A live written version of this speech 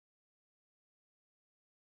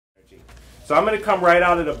So I'm going to come right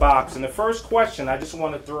out of the box. And the first question I just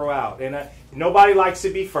want to throw out, and nobody likes to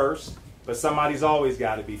be first, but somebody's always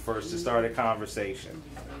got to be first to start a conversation.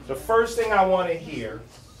 The first thing I want to hear,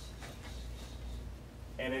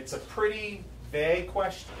 and it's a pretty vague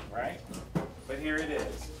question, right? But here it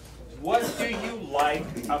is. What do you like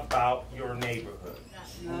about your neighborhood?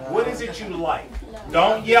 What is it you like?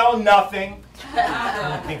 Don't yell nothing,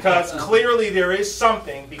 because clearly there is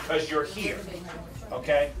something because you're here.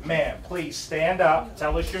 Okay? Ma'am, please stand up.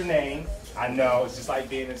 Tell us your name. I know, it's just like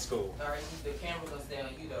being in school. All right, the camera gonna stay on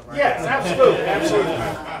you though, right? Yes, absolutely, absolutely.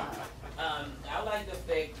 I like the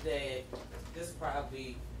fact that this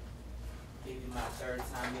probably maybe my third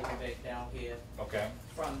time moving back down here. Okay.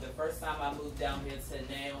 From the first time I moved down here to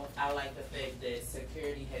now, I like the fact that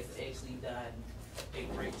security has actually done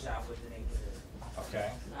a great job with the neighborhood. Okay.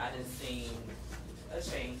 I done seen a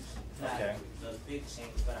change, not Okay. a big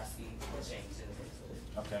change, but I see a change in the neighborhood.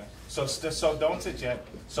 Okay. So don't suggest.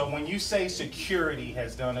 So when you say security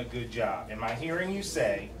has done a good job, am I hearing you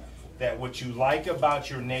say that what you like about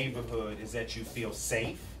your neighborhood is that you feel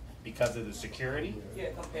safe because of the security? Yeah,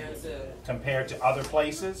 Compared to other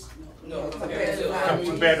places? No,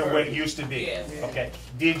 compared to what it used to be. Yeah. Okay.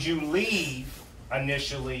 Did you leave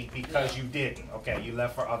initially because you didn't? Okay, you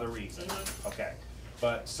left for other reasons. Okay.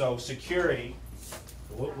 But so security.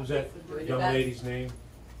 What was that young lady's name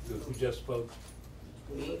who just spoke?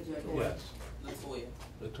 Me? Yes. Latoya.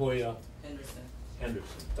 Latoya Henderson.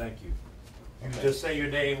 Henderson. Thank you. Okay. Just say your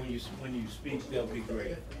name when you speak. That'll be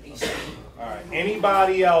great. All right.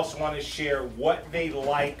 Anybody else want to share what they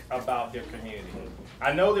like about their community?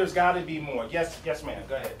 I know there's got to be more. Yes, ma'am.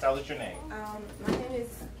 Go ahead. Tell us your name. My name is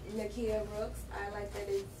Nakia Brooks. I like that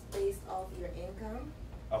it's based off your income.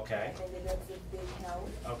 Okay. I think that that's a big help.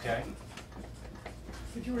 Okay.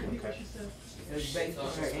 Could you repeat what you said? It's based on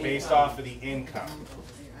her income. Based off of the income.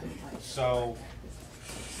 So.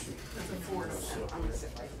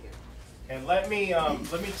 And let me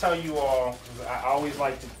tell you all, 'cause I always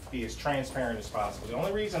like to be as transparent as possible. The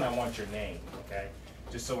only reason I want your name, okay,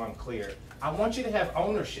 just so I'm clear, I want you to have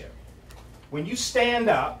ownership. When you stand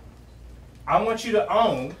up, I want you to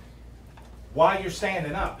own why you're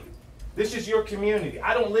standing up. This is your community.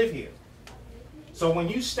 I don't live here. So when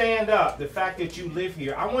you stand up, the fact that you live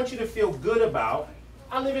here, I want you to feel good about,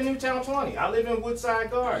 I live in Newtown 20. I live in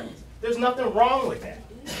Woodside Gardens. There's nothing wrong with that.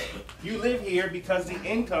 You live here because the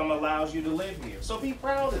income allows you to live here. So be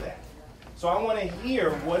proud of that. So I want to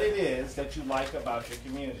hear what it is that you like about your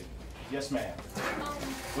community. Yes, ma'am.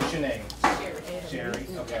 What's your name? Sherry.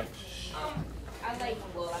 Okay. I like,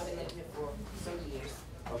 well, I've been living here for some years.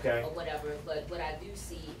 Okay. Or whatever, but what I do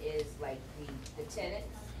see is like the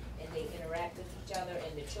tenants, and they interact with each other,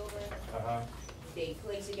 and the children, they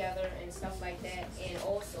play together and stuff like that. And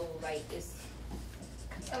also, like, it's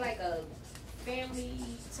like a family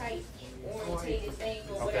type orientated thing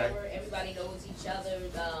or whatever. Everybody knows each other.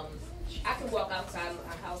 I can walk outside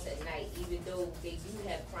my house at night, even though they do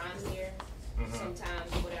have crime here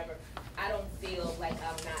sometimes or whatever. I don't feel like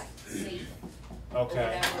I'm not safe. Okay. Or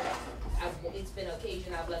whatever. It's been an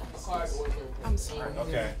occasion I've left my car doors open. I'm sorry. And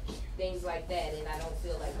Okay. things like that, and I don't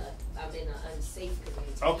feel like I'm in an unsafe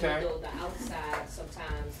community. Okay. Even though the outside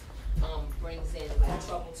sometimes brings in like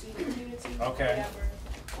trouble to the community or whatever.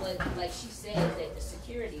 But like she said, that the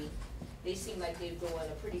security, they seem like they're doing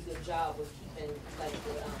a pretty good job with keeping like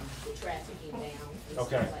the trafficking down and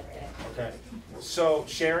stuff like that. Okay. So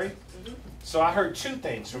Sherry, so I heard two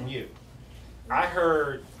things from you. I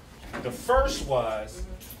heard the first was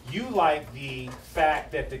you like the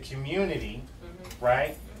fact that the community,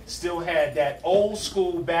 right, still had that old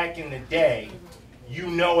school back in the day. You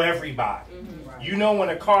know everybody. You know when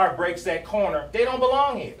a car breaks that corner, they don't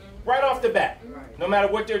belong here. Right off the bat. No matter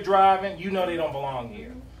what they're driving, you know they don't belong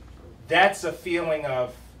here. That's a feeling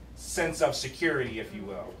of sense of security, if you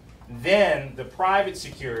will. Then the private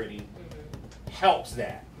security helps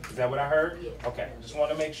that. Is that what I heard? Yeah. Okay, just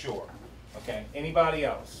want to make sure. Okay, anybody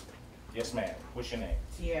else? Yes, ma'am. What's your name?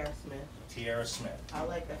 Tiara Smith. Tiara Smith. I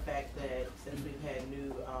like the fact that since we've had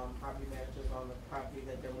new property managers on the property,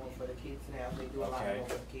 that they're more for the kids now. They do a lot more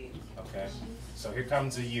for the kids. Okay. So here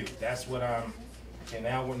comes the youth. That's what I'm. Okay.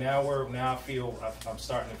 Now I feel I'm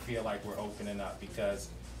starting to feel like we're opening up because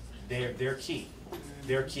they're key.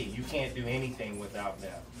 They're key. You can't do anything without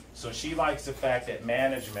them. So she likes the fact that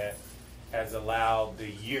management has allowed the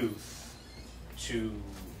youth to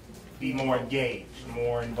be more engaged,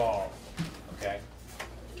 more involved. Okay.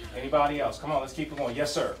 Anybody else? Come on, let's keep it going.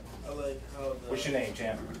 Yes, sir. I like how the... What's your name,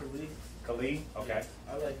 champ? Khalid? Okay.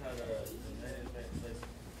 I like how the management,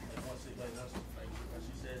 like once it, like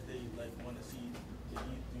she said, they like want to see the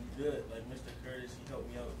youth do good. Like Mr. Curtis, he helped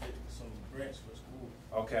me out get some grants for school.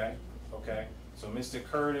 Okay, okay. So Mr.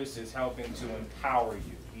 Curtis is helping to empower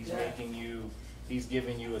you. He's making you, he's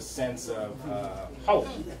giving you a sense of hope.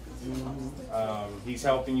 He's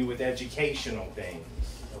helping you with educational things,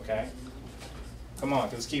 okay? Come on,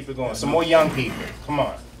 let's keep it going. Some more young people, come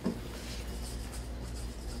on.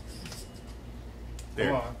 There.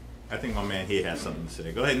 Come on. I think my man here has something to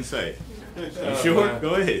say. Go ahead and say it. You sure?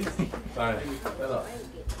 Go ahead. Fine. I Hello.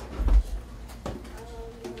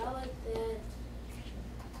 like that,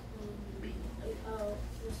 like how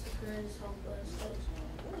Mr. Curtis helped us,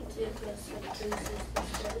 like, take us like places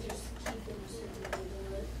instead of just keeping us in the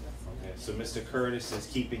neighborhood. Okay, so Mr. Curtis is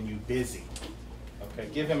keeping you busy. Okay,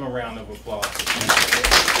 give him a round of applause.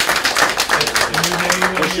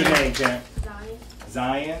 What's your name, Jen? Zion.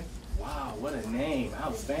 Zion? Wow, what a name.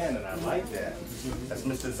 Outstanding. I like that. That's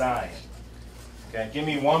Mr. Zion. Okay, give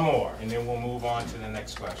me one more, and then we'll move on to the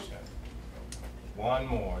next question. One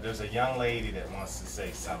more. There's a young lady that wants to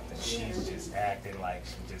say something. She's just acting like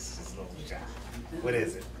she just is a little shy. What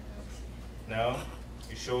is it? No?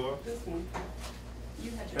 You sure?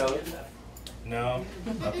 You had your hands up. No?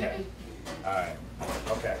 Okay. All right.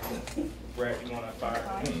 Okay. Brett, you want to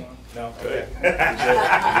fire anyone? No? Okay. You're good.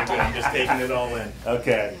 I'm just taking it all in.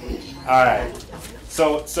 Okay. All right.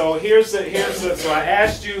 So here's the so I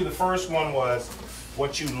asked you, the first one was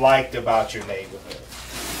what you liked about your neighborhood.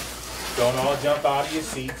 Don't all jump out of your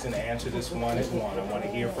seats and answer this one at one. I want to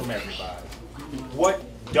hear from everybody. What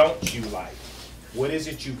don't you like? What is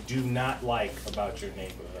it you do not like about your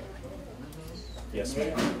neighborhood? Yes,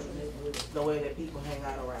 ma'am. The way that people hang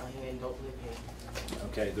out around here and don't live here.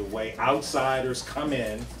 Okay, the way outsiders come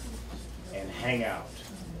in and hang out.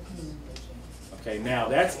 Okay, now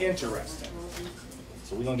that's interesting.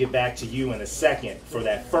 So we're gonna get back to you in a second for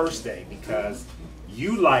that first day because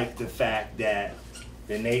you like the fact that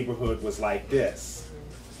the neighborhood was like this.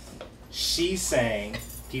 She's saying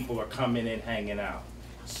people are coming in hanging out.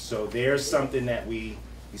 So there's something that you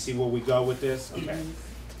see where we go with this? Okay,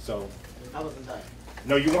 so. I wasn't done.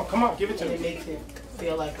 No, you want, come on, give it to And it me. makes it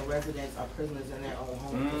feel like the residents are prisoners in their own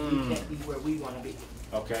home. We can't be where we want to be.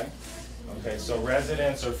 Okay, okay, so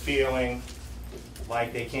residents are feeling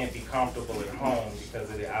like they can't be comfortable at home because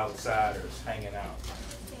of the outsiders hanging out.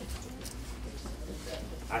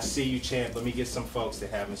 I see you, Champ. Let me get some folks that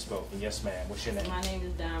haven't spoken. Yes, ma'am. What's your name? My name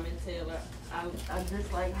is Diamond Taylor. I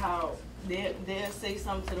just like how they'll say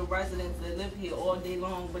something to the residents that live here all day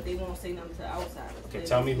long, but they won't say nothing to the outsiders. Okay,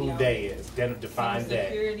 tell me who they is. Define they.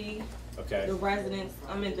 Security, Okay. the residents,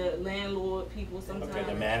 the landlord, people sometimes. Okay,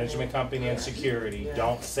 the management company and security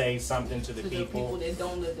don't say something to the To the people people. that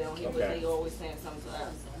don't live down here, but Okay. they always saying something to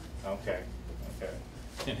us. Okay, okay.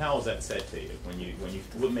 And how is that said to you?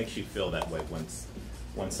 What makes you feel that way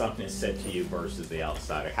when something is said to you versus the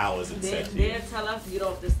outsider? How is it said to you? They'll tell us to get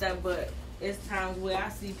off the step, but it's times where I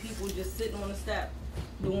see people just sitting on the step,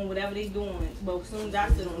 doing whatever they doing. But as soon as I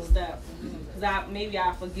sit on the step, because maybe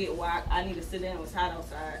I forget why I need to sit down, it's hot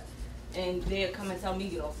outside, and they'll come and tell me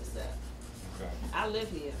get off the step. Okay. I live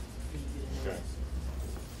here. Okay.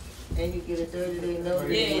 And you get a 30-day notice.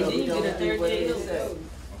 Yeah, and then you get a 30-day notice.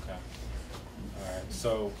 Okay. All right.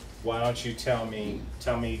 So why don't you tell me,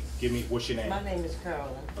 give me, what's your name? My name is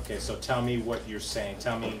Carolyn. Okay, so tell me what you're saying.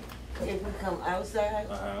 Tell me. If we come outside,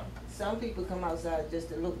 Uh-huh. some people come outside just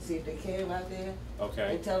to look, see if they care out there.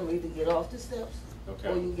 Okay. They tell them either get off the steps, Okay.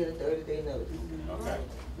 or you get a 30-day notice. Okay.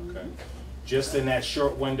 Okay. Just in that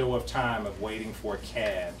short window of time of waiting for a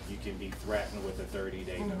cab, you can be threatened with a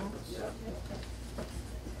 30-day notice. Okay.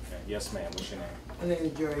 Okay. Yes, ma'am. What's your name? My name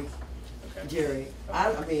is Jerry. Okay. Jerry.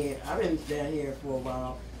 I mean, I've been down here for a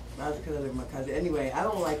while. That's because I live with my cousin. Anyway, I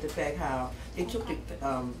don't like the fact how they took the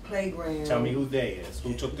playground. Tell me who they is.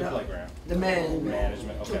 Who took the playground? The management.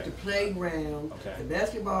 Management. Took Okay. the playground, Okay. the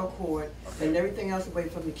basketball court, Okay. and everything else away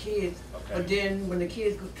from the kids. Okay. But then when the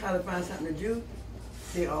kids go try to find something to do,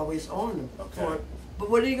 they always on them. Okay. But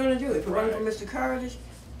what are you gonna do? If it wasn't for Right. Mr. Curtis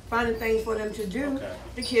finding things for them to do, Okay.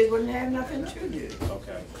 the kids wouldn't have nothing to do.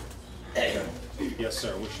 Okay. Okay. Yes,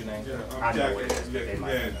 sir. What's your name? Yeah, I I'm know Jack. what it is, but they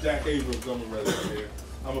might not know. Jack Abrams. I'm a resident here.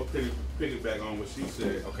 I'm gonna piggyback on what she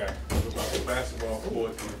said Okay. about the basketball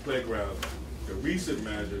court and the playground. The recent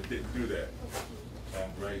manager didn't do that, Okay.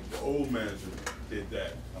 right? The old manager did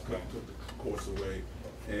that. Okay. Took the courts away.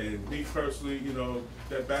 And me personally, you know,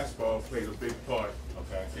 that basketball played a big part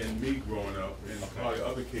Okay. in me growing up and Okay. probably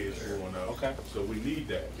other kids growing up. Okay. So we need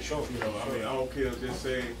that. Sure. You know, I mean, I don't care if they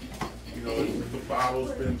say, you know, the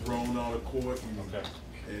bottles been thrown on the court and, Okay.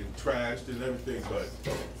 and trashed and everything, but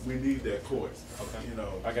we need that court. Okay. You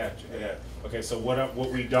know. I got you. I got Yeah. you. Okay, so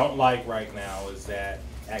what we don't like right now is that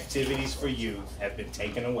activities for youth have been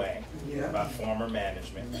taken away Yeah. by former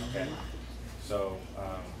management. Okay. So,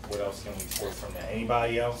 what else can we pull from that?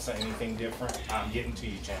 Anybody else? Anything different? I'm getting to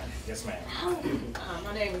you, Jan. Yes, ma'am.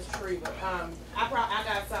 My name is Treva. I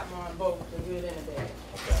got something on both the good and the bad.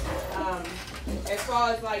 Okay. As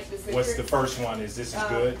far as like the security. What's the first one? Is this is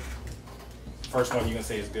good? First one you gonna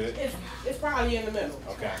say is good? It's probably in the middle.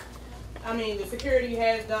 Okay. I mean, the security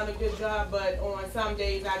has done a good job, but on some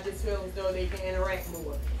days I just feel as though they can interact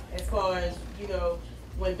more. As far as, you know,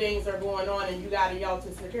 when things are going on and you gotta yell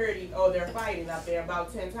to security, oh, they're fighting up there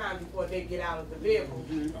about 10 times before they get out of the vehicle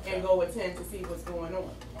and go attend to see what's going on.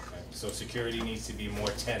 Okay. So security needs to be more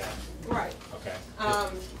attentive. Right. Okay.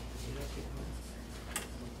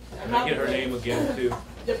 Can I get her name again, too?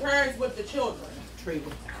 The parents with the children.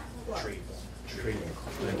 Treva. Treva.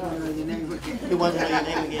 It wasn't your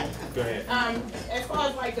name again. Go ahead. As far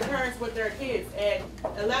as like the parents with their kids, at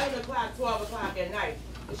 11 o'clock, 12 o'clock at night,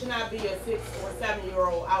 it should not be a 6 or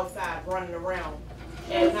 7-year-old outside running around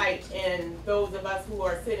at night, and those of us who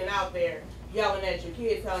are sitting out there yelling at your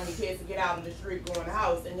kids, telling your kids to get out in the street, go in the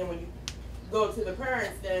house, and then when you go to the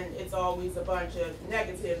parents, then it's always a bunch of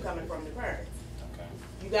negative coming from the parents. Okay.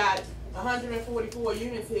 You got 144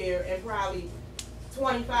 units here, and probably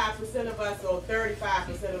 25% of us or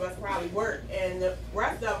 35% of us probably work, and the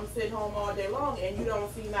rest of them sit home all day long, and you don't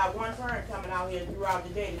see not one parent coming out here throughout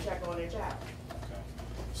the day to check on their child. Okay.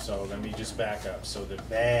 So let me just back up. So the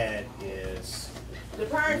bad is the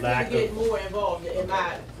parents need to get more involved in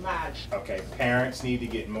my. Okay, parents need to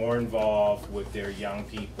get more involved with their young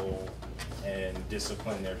people and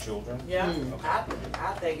discipline their children. Yeah. Okay.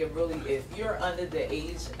 I think it really, if you're under the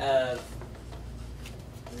age of,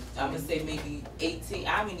 I'm gonna say maybe 18.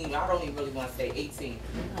 I don't even really want to say 18.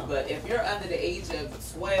 But if you're under the age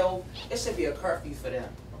of 12, it should be a curfew for them.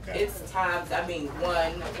 Okay. It's times,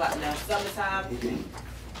 1 o'clock now. Summertime,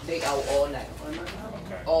 they out all night.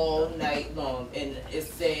 Okay. All night long. And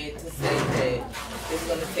it's sad to say that it's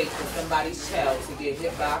gonna take for somebody's child to get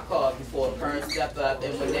hit by a car before a parent step up.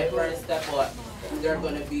 And when that parent step up, it's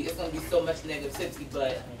gonna be so much negativity.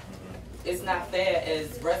 But it's not fair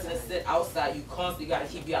as residents sit outside, you constantly gotta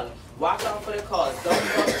keep yelling. Watch out for the cars, don't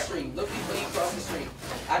cross the street, look before you cross the street.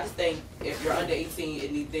 I just think if you're under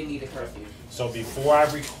 18, they need a curfew. So before I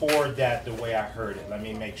record that the way I heard it, let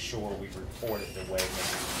me make sure we record it the way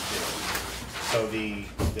maybe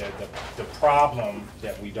we did. So the problem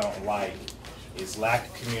that we don't like is lack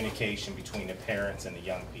of communication between the parents and the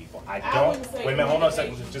young people. Wait a minute, hold on a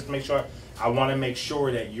second, just to make sure. I want to make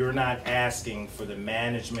sure that you're not asking for the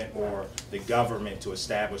management or the government to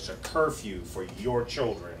establish a curfew for your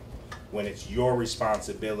children when it's your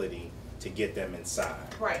responsibility to get them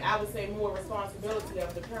inside. Right, I would say more responsibility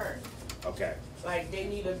of the parents. Okay. Like they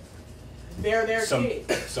need to bear their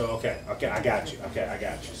kids. So okay, I got you.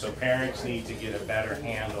 So parents need to get a better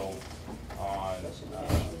handle on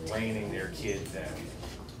reining their kids in.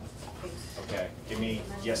 Okay, give me,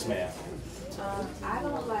 yes ma'am. I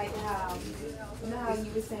don't like how, you know how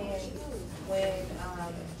you were saying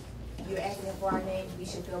when you're asking for our names, we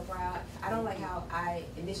should feel proud. I don't like how I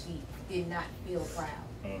initially did not feel proud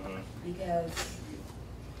because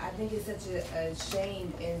I think it's such a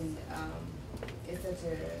shame and it's such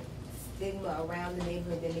a stigma around the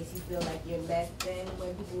neighborhood that makes you feel like you're less than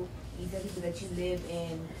when people, even people that you live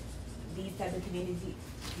in these types of communities,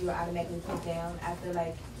 you are automatically put down. I feel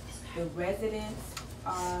like the residents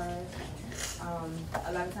are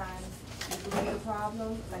a lot of times equally the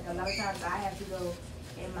problem. Like a lot of times I have to go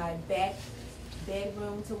in my back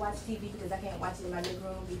bedroom to watch TV because I can't watch it in my living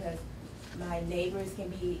room because my neighbors can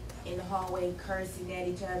be in the hallway cursing at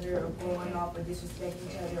each other or going off or disrespecting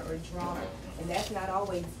each other or drama. And that's not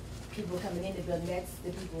always people coming in the building, that's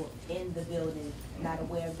the people in the building not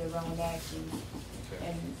aware of their own actions.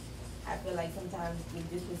 And I feel like sometimes the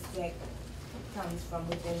disrespect comes from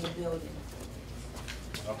within the building.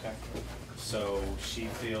 Okay, so she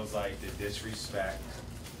feels like the disrespect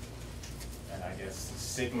and I guess the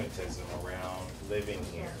stigmatism around living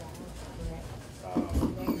here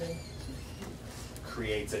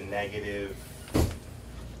creates a negative.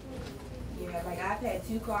 Yeah, like I've had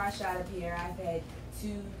 2 cars shot up here. I've had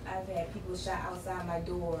people shot outside my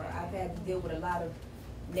door. I've had to deal with a lot of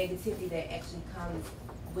negativity that actually comes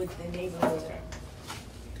with the neighborhood. Okay.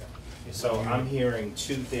 So I'm hearing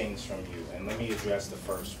 2 things from you, and let me address the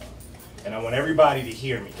first one. And I want everybody to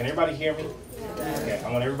hear me. Can everybody hear me? Okay,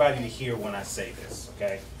 I want everybody to hear when I say this,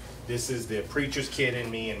 okay? This is the preacher's kid in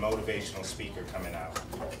me and motivational speaker coming out.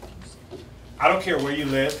 I don't care where you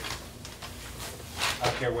live. I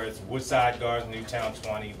don't care where it's Woodside, Gardens, Newtown,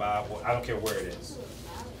 20, Bob, I don't care where it is.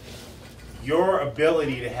 Your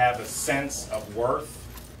ability to have a sense of worth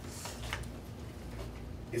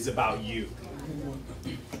is about you.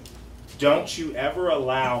 Don't you ever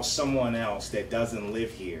allow someone else that doesn't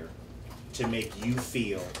live here to make you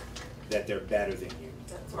feel that they're better than you.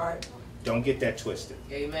 That's right. Don't get that twisted.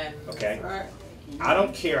 Amen. Okay? That's right. I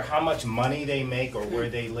don't care how much money they make or where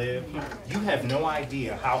they live. You have no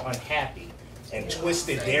idea how unhappy and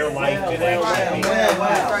twisted their life could actually be.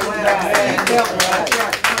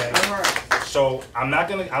 So I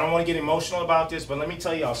don't want to get emotional about this, but let me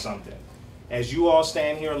tell y'all something. As you all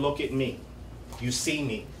stand here and look at me, you see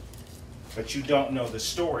me, but you don't know the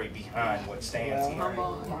story behind what stands here.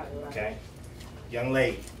 Okay? Young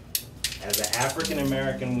lady, as an African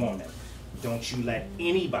American woman, don't you let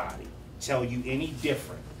anybody tell you any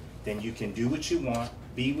different than you can do what you want,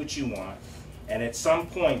 be what you want, and at some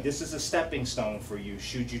point, this is a stepping stone for you,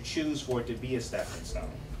 should you choose for it to be a stepping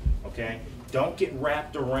stone, okay? Don't get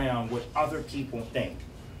wrapped around what other people think.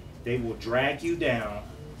 They will drag you down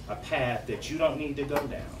a path that you don't need to go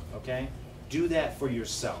down, okay? Do that for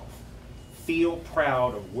yourself. Feel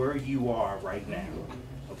proud of where you are right now,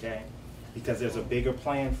 okay? Because there's a bigger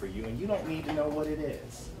plan for you, and you don't need to know what it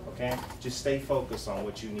is, okay? Just stay focused on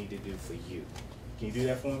what you need to do for you. Can you do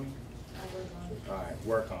that for me? All right,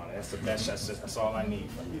 work on it. That's the best. That's all I need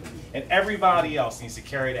from you. And everybody else needs to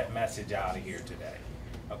carry that message out of here today,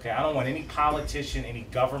 okay? I don't want any politician, any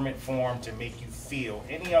government form to make you feel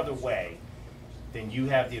any other way than you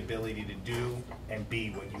have the ability to do and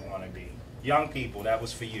be what you want to be. Young people, that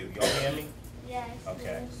was for you. Y'all hear me? Yes.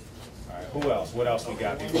 Okay. All right, who else? What else we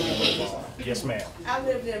got before we move on? Yes, ma'am. I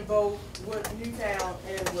lived in both Newtown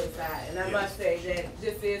and Woodside, and I must say that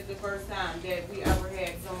this is the first time that we ever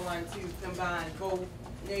had someone to combine both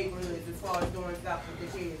neighborhoods as far as doing stuff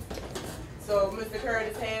with the kids. So Mr.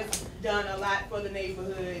 Curtis has done a lot for the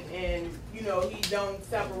neighborhood, and you know, he don't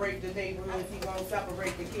separate the neighborhoods, he won't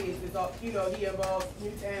separate the kids. It's all, you know, he involves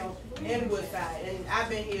Newtown and Woodside, and I've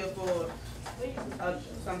been here for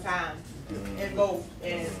some time in both,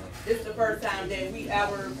 and this is the first time that we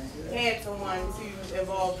ever had someone to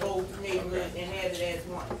involve both neighborhoods and have it as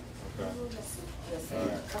one.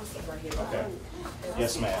 Okay.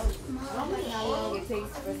 Yes, ma'am. I don't like how long it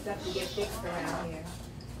takes for stuff to get fixed around here.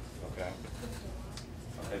 Okay.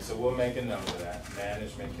 Okay, so we'll make a note of that.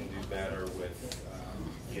 Management can do better with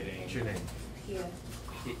getting. What's your name? Here,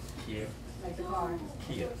 Kia. like the car.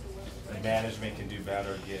 Kia. Management can do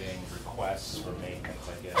better getting requests for maintenance,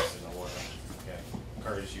 I guess, in order. Okay.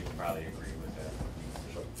 Curtis, you would probably agree with that.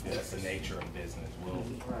 Yeah, that's the nature of business.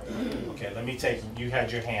 Okay, let me take, you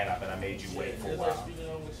had your hand up and I made you wait for a while. Speaking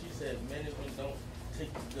on what she said, management don't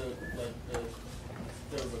take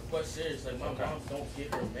the request serious. Like my mom don't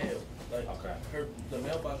get her mail. Like the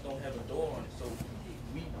mailbox don't have a door on it, so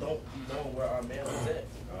we don't know where our mail is at.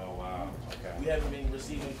 Oh wow. Okay. We haven't been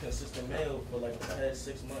receiving consistent mail for like the past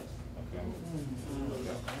 6 months. Okay.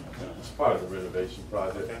 It's part of the renovation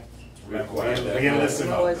project. We enlisted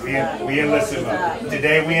mode. We enlisted mode.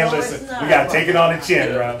 Today we enlisted. We gotta take it on the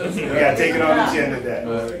chin, bro. We gotta take it on the chin today.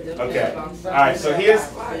 Okay. All right. So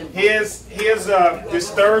here's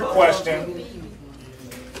this third question.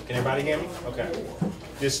 Can everybody hear me? Okay.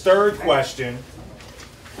 This third question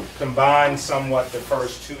combines somewhat the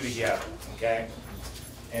first two together. Okay.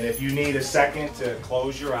 And if you need a second to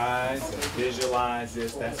close your eyes and visualize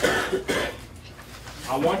this, that's fine.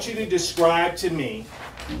 I want you to describe to me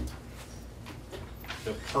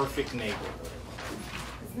the perfect neighborhood.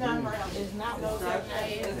 It's not around. It's not.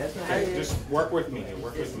 Just work with me here.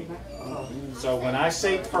 Work with me. So when I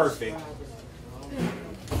say perfect,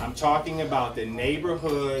 I'm talking about the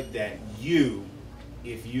neighborhood that you,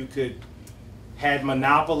 if you could, had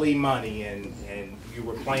Monopoly money and you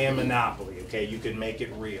were playing Monopoly, okay, you could make it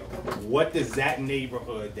real. What does that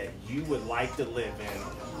neighborhood that you would like to live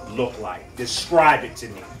in look like? Describe it to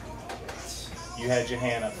me. You had your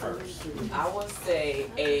hand up first. I would say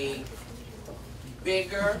a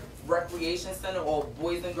bigger recreation center or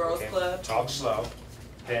Boys and Girls Club. Talk slow.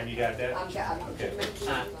 Pam, you got that? Okay.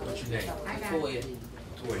 What's your name? Toya.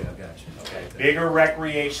 Toya, I got you. Okay. Bigger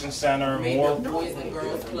recreation center, more Boys and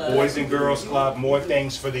Girls Club. Boys and Girls Club, more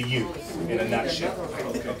things for the youth in a nutshell.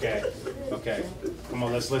 Okay. Okay. Come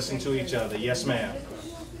on, let's listen to each other. Yes, ma'am.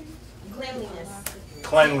 Cleanliness.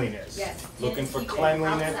 Cleanliness. Yes. Looking for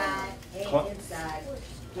cleanliness. Outside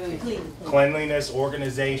and inside. Cleanliness,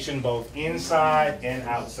 organization, both inside and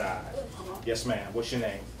outside. Yes, ma'am. What's your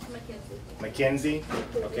name? Mackenzie.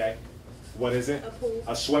 Okay. What is it? A pool.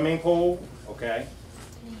 A swimming pool. Okay.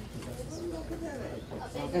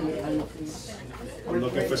 I'm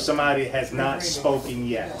looking for somebody that has not spoken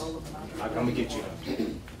yet. I'm gonna get you.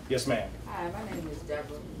 Yes, ma'am. Hi, my name is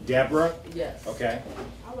Deborah. Deborah. Yes. Okay.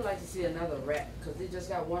 I would like to see another rec, because they just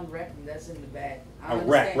got one rec and that's in the back. A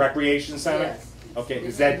recreation center. Yes. Okay,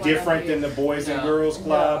 is that different than the Boys and Girls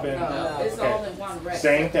Club? And It's all in one rec.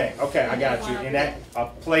 same thing. Okay, I got you. And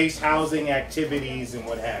that place, housing, activities, and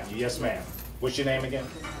what have you. Yes, ma'am. What's your name again?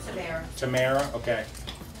 Tamara. Tamara. Okay.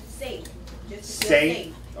 Safe. Just to feel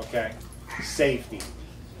Safe. Okay. Safety.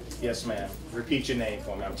 Yes, ma'am. Repeat your name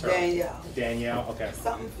for me. I'm terrible. Danielle. Danielle. Okay.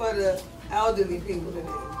 Something for the elderly people today.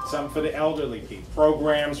 Something for the elderly people.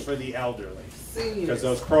 Programs for the elderly. Seniors. Because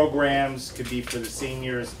those programs could be for the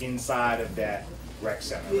seniors inside of that rec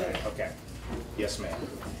center, right? Okay. Yes, ma'am.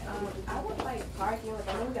 I would like parking. Like,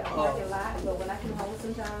 I know we got a parking lot, but when I come home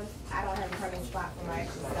sometimes, I don't have a parking spot for my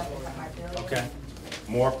extra stuff in my building. Okay.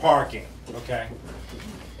 More parking. Okay.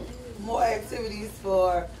 More activities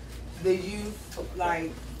for the youth,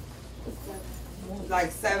 like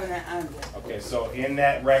 7 and under. Okay, so in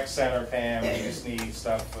that rec center, Pam, you just need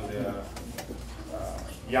stuff for the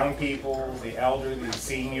young people, the elderly, the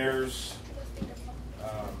seniors,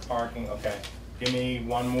 parking. Okay. Give me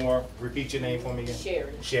one more. Repeat your name for me again.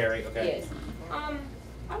 Sherry. Sherry. Okay. Yes.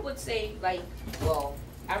 I would say like, well,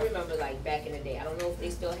 I remember like back in the day. I don't know if they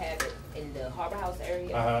still have it in the Harbor House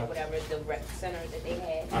area or whatever, the rec center that they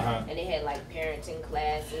had, and they had like parenting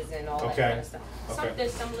classes and all that kind of stuff. Something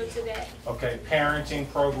similar to that. Okay.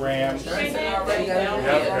 Parenting programs. Okay.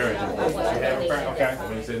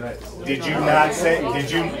 Did you not say?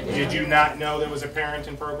 Did you not know there was a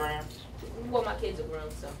parenting program? Well, my kids are grown,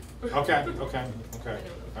 so. Okay.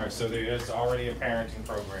 All right, so there is already a parenting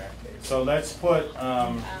program. So let's put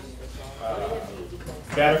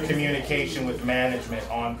better communication with management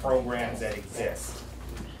on programs that exist.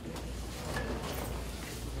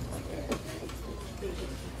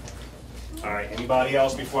 All right, anybody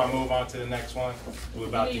else before I move on to the next one? We're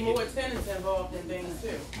about We to need get more tenants involved in things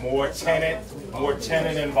too. more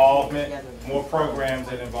tenant involvement, more programs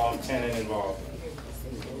that involve tenant involvement.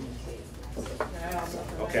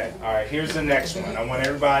 Okay, all right, here's the next one. I want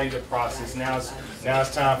everybody to process. Now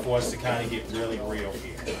it's time for us to kind of get really real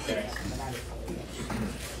here, okay?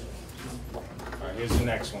 All right, here's the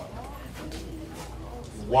next one.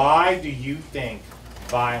 Why do you think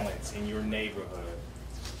violence in your neighborhood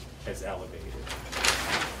has elevated?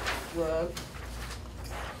 Well,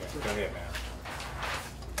 Okay, go ahead, man.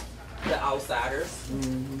 The outsiders.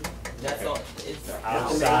 That's all. It's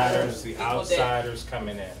The outsiders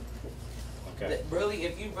coming in. Okay. Really,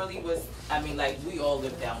 if you really was, I mean, like, we all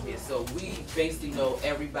live down here, so we basically know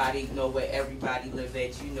everybody, know where everybody lives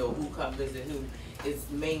at, you know who come visit who. It's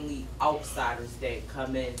mainly outsiders that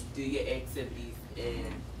come in, do your activities,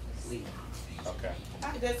 and leave. Okay.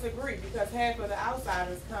 I disagree because half of the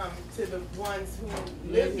outsiders come to the ones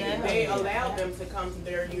who live here. They allow them to come to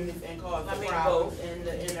their units and cause the problems and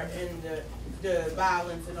the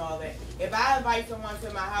violence and all that. If I invite someone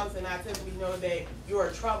to my house and I typically know that you're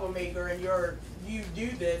a troublemaker and you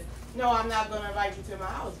do this, no, I'm not going to invite you to my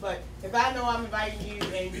house. But if I know I'm inviting you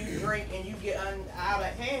and you drink and you get out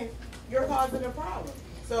of hand, you're causing a problem.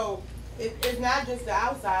 So it's not just the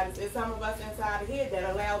outsiders, it's some of us inside here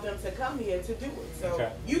that allow them to come here to do it.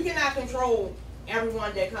 So you cannot control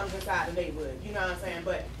everyone that comes inside the neighborhood, you know what I'm saying?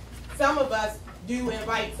 But some of us do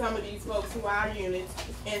invite some of these folks to our units,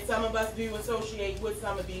 and some of us do associate with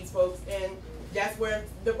some of these folks, and that's where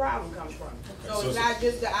the problem comes from. So it's not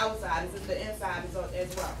just the outsiders, it's the insiders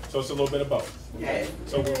as well. So it's a little bit of both. Yeah.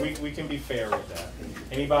 So we can be fair with that.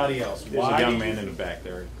 Anybody else? There's a young man in the back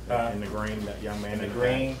there, in the green, that young man in the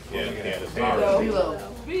green. Yeah, that's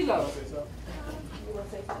Reload.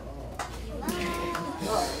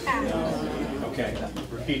 Okay,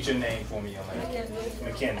 repeat your name for me, young lady.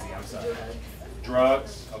 Mackenzie, I'm sorry.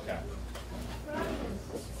 Drugs? Okay. All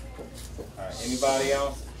right, anybody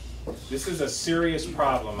else? This is a serious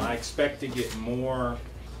problem. I expect to get more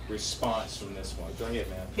response from this one. Go ahead,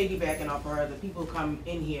 man. Piggybacking off of her, the people come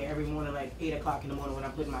in here every morning like 8 o'clock in the morning when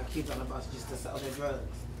I'm putting my kids on the bus just to sell their drugs.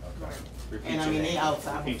 Okay. And I mean, they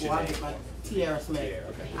outside before I get my Tierra Smith.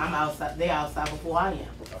 I'm outside, they outside before I am.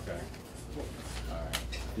 Okay. All right.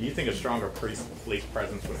 Do you think a stronger police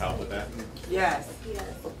presence would help with that? Yes.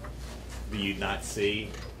 Do you not see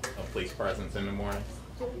a police presence in the morning?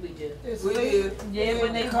 We do. We do. Yeah,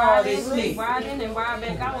 when they ride in and ride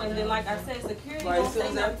back out, and then like I said, security don't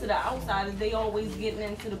say nothing to the outsiders. They always getting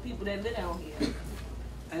into the people that live down here.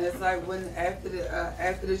 And it's like when after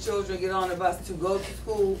the children get on the bus to go to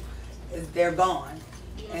school, they're gone,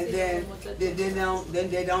 and then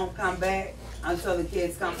they don't come back until the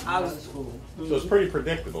kids come out of school. So it's pretty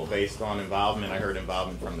predictable based on involvement. I heard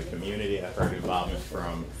involvement from the community. I've heard involvement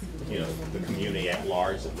from, the community at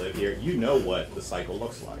large that live here. You know what the cycle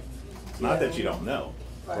looks like. It's not that you don't know,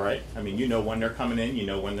 right? I mean, you know when they're coming in, you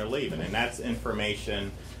know when they're leaving, and that's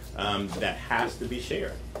information that has to be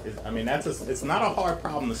shared. I mean, it's not a hard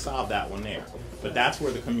problem to solve that one there, but that's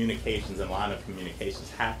where the communications and line of communications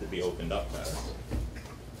have to be opened up better.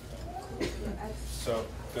 So,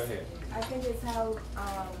 go ahead. I think it's how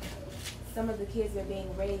some of the kids are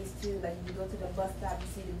being raised too. Like you go to the bus stop, you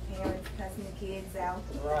see the parents cussing the kids out.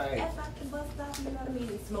 Right. F out the bus stop, you know what I mean?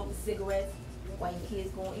 They smoking cigarettes while your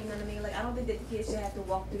kids going, you know what I mean? Like I don't think that the kids should have to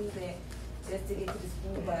walk through there just to get to the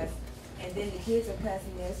school bus. And then the kids are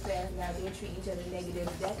cussing their staff now, they treat each other negative.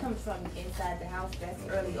 That comes from inside the house. That's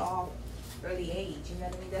early age, you know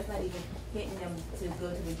what I mean? That's not even hitting them to go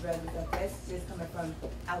to the drug and stuff. That's just coming from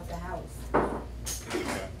out the house.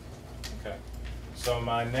 Okay. So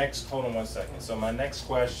my next, hold on one second. So my next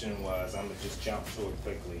question was, I'm gonna just jump to it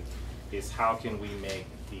quickly, is how can we make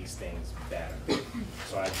these things better?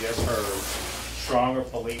 So I just heard stronger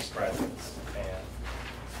police presence and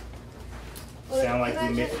sound like we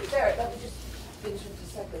made. Derek, let me just finish with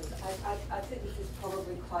 2 seconds. I think this is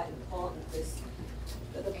probably quite important,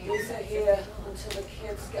 that the police are here until the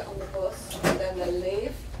kids get on the bus and then they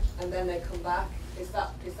leave and then they come back. Is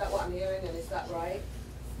that what I'm hearing, and is that right?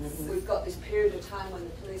 Mm-hmm. We've got this period of time when the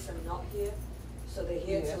police are not here, so they're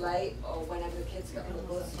here till late or whenever the kids get on the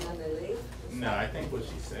bus and then they leave? No, I think what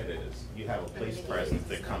she said is you have a police presence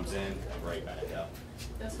that comes in and right back out.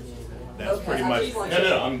 That's what she said. That's Okay, pretty I much. just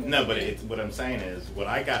want No, but what I'm saying is, what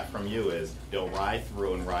I got from you is they'll ride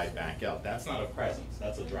through and ride back out. That's not a presence.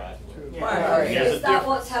 That's a drive-through. Right. There's Is that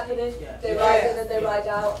what's happening? Yeah. They ride in and they ride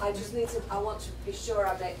out. I want to be sure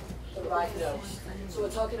I make the right notes. So we're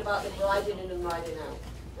talking about them riding in and riding out,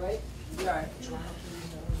 right? Right.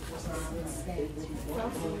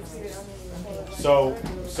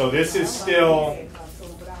 So this is still,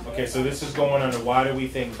 okay, so this is going under why do we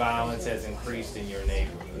think violence has increased in your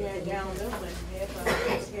neighborhood?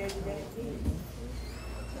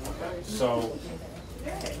 So,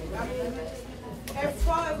 As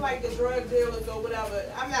far as like the drug dealers or whatever,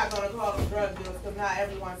 I'm not gonna call them drug dealers because not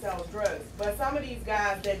everyone sells drugs. But some of these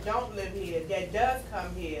guys that don't live here, that does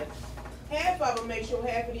come here, half of them make sure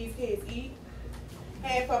half of these kids eat.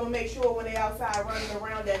 Half of them make sure when they're outside running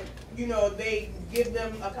around that, you know, they give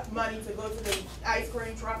them money to go to the ice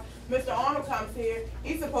cream truck. Mr. Arnold comes here,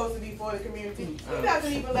 he's supposed to be for the community. He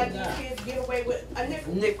doesn't even let these kids get away with a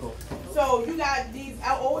nickel. So you got these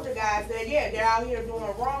older guys that, yeah, they're out here doing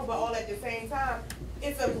wrong, but all at the same time,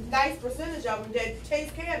 it's a nice percentage of them that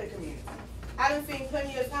takes care of the community. I done seen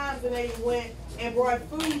plenty of times when they went and brought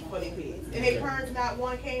food for the kids, and their parents not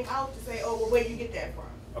one came out to say, oh, well, where'd you get that from?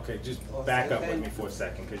 okay, just back up with me for a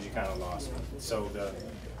second because you kind of lost me. So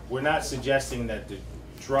we're not suggesting that the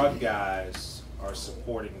drug guys are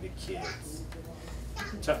supporting the kids.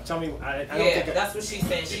 Tell me, I don't think that's what she's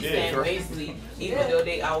saying. She's saying basically, even though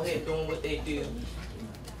they out here doing what they do,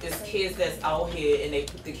 it's kids that's out here and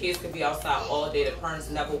the kids could be outside all day. The parents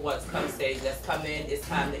never once come say, let's come in, it's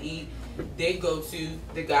time to eat. They go to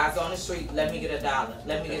the guys on the street, let me get $1,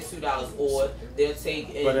 let me get $2, or they'll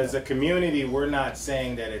take. But as a community, we're not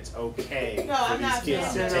saying that it's okay for these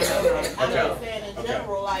kids to take. I'm not saying in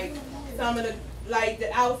general, like some of the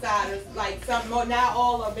outsiders, like some more, not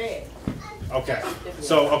all are bad. Okay,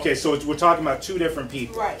 so we're talking about two different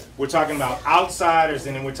people. Right. We're talking about outsiders,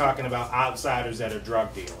 and then we're talking about outsiders that are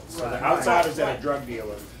drug dealers. So the outsiders that are drug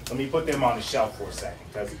dealers, let me put them on the shelf for a second,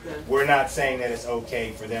 because we're not saying that it's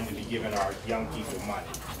okay for them to be giving our young people money.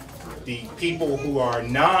 The people who are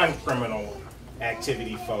non-criminal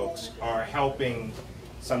activity folks are helping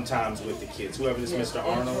sometimes with the kids. Whoever this Mr.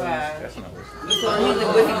 Arnold is, that's not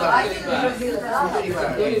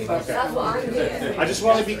okay. I just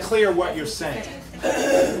want to be clear what you're saying.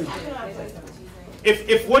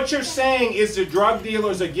 If what you're saying is the drug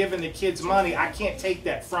dealers are giving the kids money, I can't take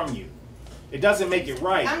that from you. It doesn't make it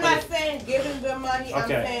right. I'm not saying giving them money. I'm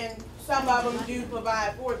saying some of them do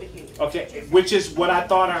provide for the kids. Okay, which is what I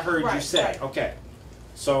thought I heard you say. Right. Okay,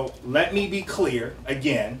 so let me be clear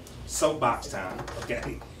again. Soapbox time.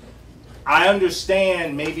 Okay, I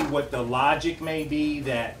understand maybe what the logic may be,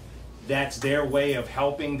 that that's their way of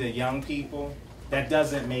helping the young people. That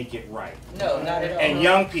doesn't make it right. No, not at all. And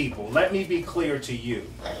young people, let me be clear to you.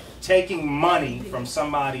 Taking money from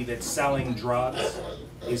somebody that's selling drugs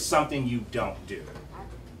is something you don't do.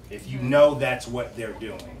 If you know that's what they're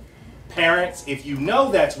doing. Parents, if you know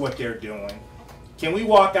that's what they're doing, can we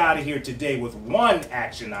walk out of here today with one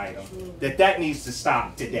action item that needs to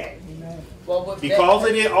stop today?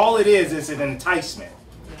 Because all it is an enticement.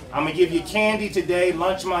 I'm going to give you candy today,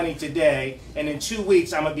 lunch money today, and in 2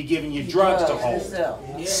 weeks I'm going to be giving you drugs to hold.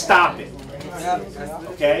 Stop it.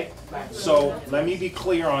 Okay? So let me be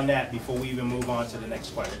clear on that before we even move on to the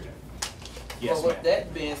next question. Yes, But with ma'am.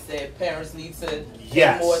 that being said, parents need to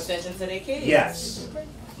Yes. pay more attention to their kids. Yes.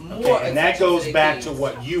 More Okay, and that attention goes their back kids. to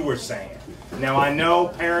what you were saying. Now, I know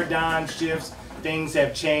paradigm shifts, things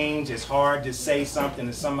have changed. It's hard to say something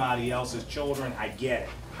to somebody else's children. I get it.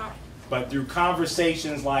 But through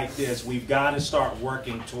conversations like this, we've got to start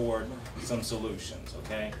working toward some solutions,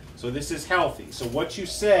 okay? So this is healthy. So what you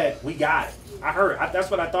said, we got it. I heard,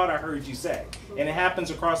 that's what I thought I heard you say. And it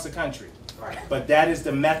happens across the country. But that is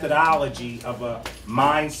the methodology of a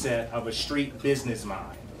mindset of a street business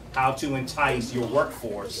mind. How to entice your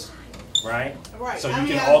workforce, right? Right. So you I mean,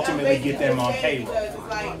 can I'm ultimately get them on basically saying payroll. because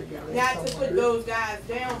it's like not to put those guys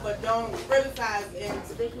down, but don't criticize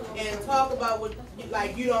and talk about what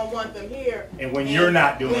like you don't want them here. And when you're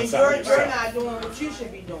not doing when something you're yourself. not doing what you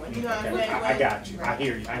should be doing. You know what I'm Okay, saying? I got you. I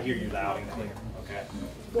hear you. I hear you loud and clear. Okay.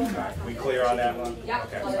 All right. We clear on that one? Yeah.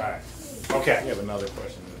 Okay. All right. Okay. We have another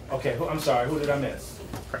question. Okay. I'm sorry. Who did I miss?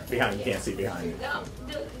 Behind, you can't see behind you. No,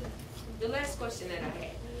 the last question that I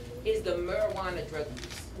had is the marijuana drug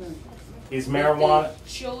use. Is marijuana? With the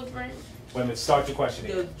children, Wait a minute. Start your question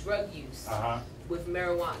the again. drug use Uh-huh. with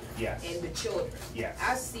marijuana. Yes. And the children. Yes.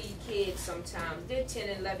 I see kids sometimes, they're 10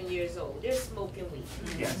 and 11 years old, they're smoking weed.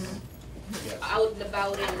 Yes. Yes. Out and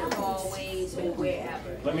about in the hallways or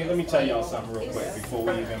wherever. Let me tell y'all something real quick before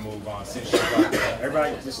we even move on. Since you brought that up.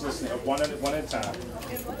 Everybody, just listen one at a time.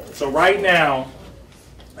 So right now,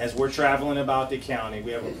 as we're traveling about the county,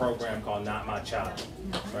 we have a program called Not My Child,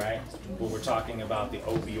 right? Where we're talking about the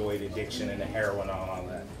opioid addiction and the heroin and all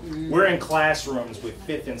that. We're in classrooms with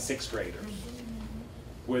 5th and 6th graders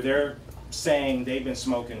where they're saying they've been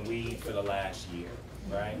smoking weed for the last year,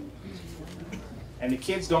 right? And the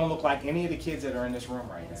kids don't look like any of the kids that are in this room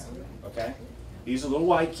right now, okay? These are little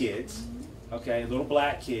white kids, okay, little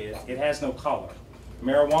black kids. It has no color.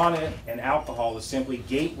 Marijuana and alcohol is simply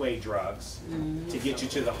gateway drugs to get you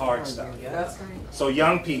to the hard stuff. So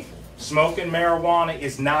young people, smoking marijuana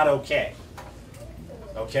is not okay,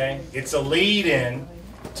 okay? It's a lead-in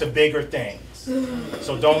to bigger things.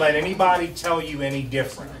 So don't let anybody tell you any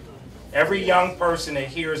different. Every young person that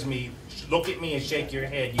hears me, look at me and shake your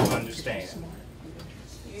head, you understand.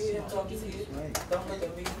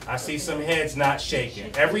 I see some heads not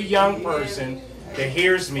shaking. Every young person that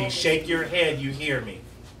hears me, shake your head, you hear me.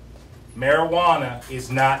 Marijuana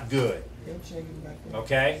is not good.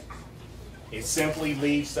 Okay? It simply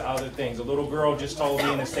leads to other things. A little girl just told me,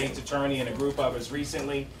 and the state's attorney and a group of us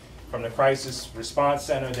recently from the Crisis Response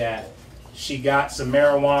Center, that she got some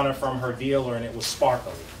marijuana from her dealer and it was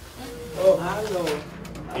sparkly.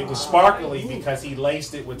 It was sparkly because he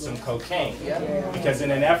laced it with some cocaine. Because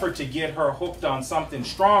in an effort to get her hooked on something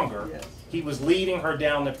stronger, he was leading her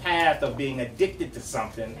down the path of being addicted to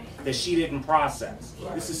something that she didn't process.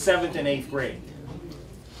 This is 7th and 8th grade.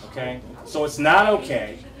 Okay? So it's not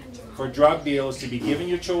okay for drug dealers to be giving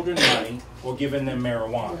your children money or giving them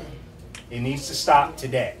marijuana. It needs to stop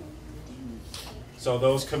today. So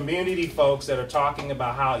those community folks that are talking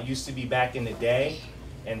about how it used to be back in the day,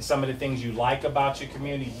 and some of the things you like about your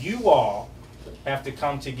community, you all have to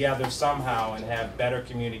come together somehow and have better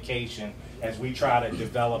communication as we try to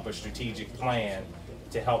develop a strategic plan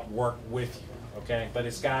to help work with you, okay? But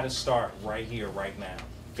it's got to start right here, right now.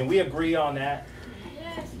 Can we agree on that?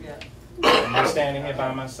 Yes. Am I standing here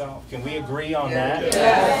by myself? Can we agree on that?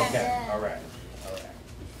 Yes. Okay, all right, all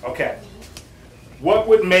right. Okay. What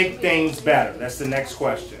would make things better? That's the next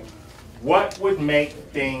question. What would make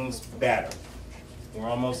things better? We're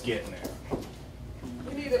almost getting there.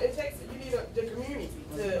 You need the community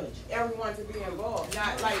to everyone to be involved.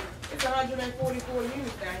 Not like it's 144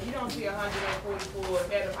 units now. You don't see 144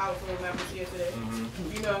 head of household members here today.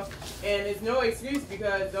 You know, and it's no excuse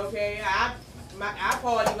because okay, I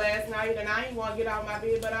partied last night and I ain't want to get out of my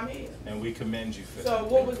bed, but I'm here. And we commend you for that. So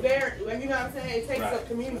what was there? You know what I'm saying? It takes Right. a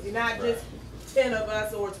community, not just 10 of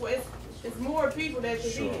us or 12. It's more people that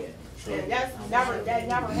should be here. Sure. And that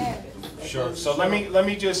never happened. Sure. So let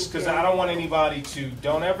me just, because I don't want anybody to,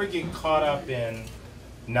 don't ever get caught up in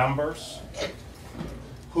numbers.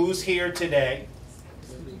 Who's here today?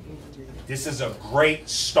 This is a great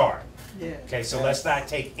start. Okay, so let's not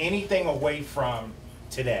take anything away from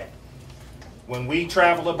today. When we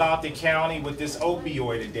travel about the county with this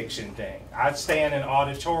opioid addiction thing, I stand in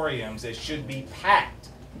auditoriums that should be packed,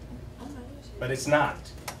 but it's not.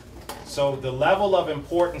 So the level of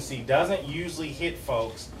importance doesn't usually hit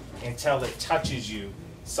folks until it touches you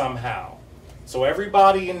somehow. So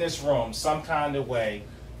everybody in this room, some kind of way,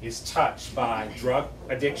 is touched by drug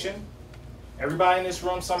addiction. Everybody in this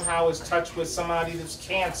room somehow is touched with somebody that's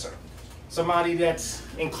cancer, somebody that's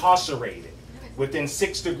incarcerated within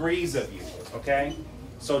 6 degrees of you, okay?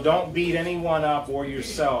 So don't beat anyone up or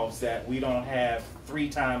yourselves that we don't have 3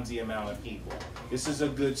 times the amount of people. This is a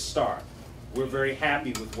good start. We're very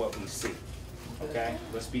happy with what we see. Okay?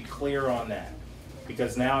 Let's be clear on that.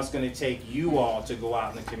 Because now it's going to take you all to go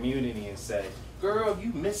out in the community and say, girl,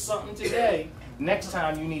 you missed something today. Next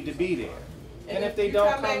time you need to be there. And if they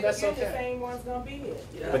don't come, that's okay. The same one's gonna be here.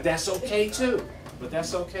 But that's okay too. But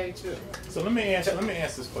that's okay too. So let me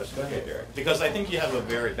ask this question. Go ahead, Derek. Because I think you have a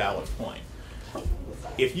very valid point.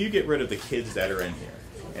 If you get rid of the kids that are in here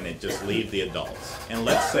and it just leave the adults, and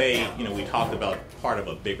let's say, you know, we talked about part of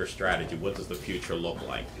a bigger strategy, what does the future look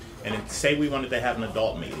like? And say we wanted to have an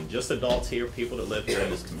adult meeting, just adults here, people that live here in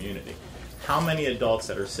this community. How many adults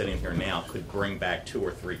that are sitting here now could bring back 2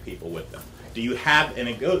 or 3 people with them? Do you have, and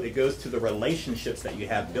it goes to the relationships that you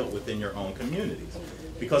have built within your own communities.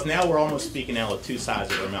 Because now we're almost speaking out of 2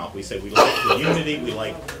 sides of our mouth. We say we like the unity, we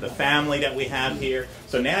like the family that we have here.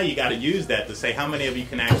 So now you got to use that to say how many of you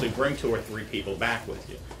can actually bring 2 or 3 people back with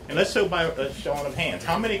you. And let's show by a showing of hands.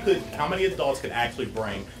 How many adults could actually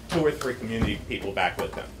bring 2 or 3 community people back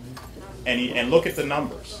with them? And look at the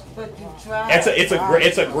numbers. But you try.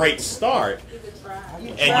 It's a great start.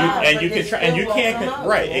 And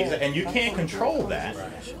you can't control that.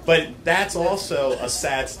 But that's also a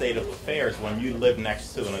sad state of affairs when you live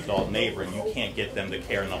next to an adult neighbor and you can't get them to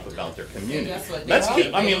care enough about their community. Let's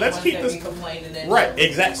keep this right.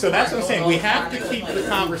 Exactly. So that's what I'm saying. We have to keep the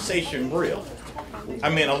conversation real. I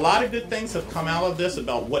mean, a lot of good things have come out of this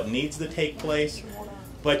about what needs to take place.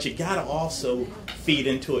 But you got to also feed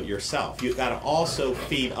into it yourself. You got to also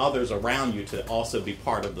feed others around you to also be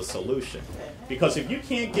part of the solution. Because if you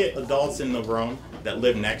can't get adults in the room that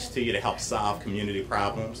live next to you to help solve community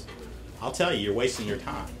problems, I'll tell you, you're wasting your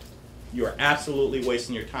time. You are absolutely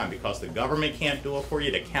wasting your time because the government can't do it for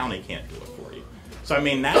you, the county can't do it for you. So, I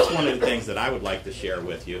mean, that's one of the things that I would like to share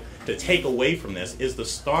with you to take away from this is the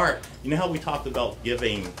start. You know how we talked about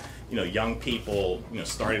giving, you know, young people, you know,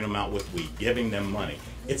 starting them out with weed, giving them money.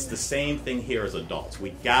 It's the same thing here as adults.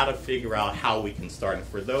 We got to figure out how we can start. And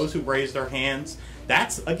for those who raise their hands,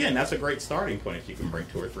 that's a great starting point if you can bring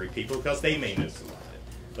 2 or 3 people because they may miss it.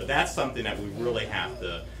 But that's something that we really have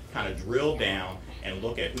to kind of drill down and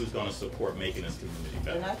look at who's going to support making this community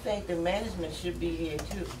better. And I think the management should be here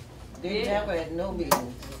too. They never had no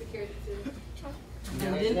meetings.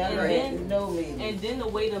 And then the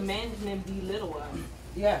way the management belittle us.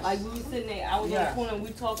 Yes. Like we was sitting there, I was in the corner and we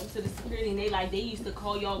talking to the security and they used to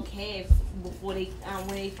call y'all calves before they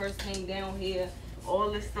when they first came down here,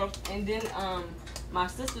 all this stuff. And then my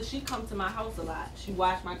sister, she come to my house a lot. She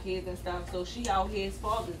watch my kids and stuff. So she out here, it's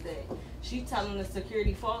Father's Day. She telling the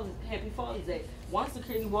security Happy Father's Day. One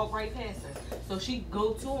security walked right past her. So she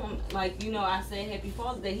go to him like, you know, I said Happy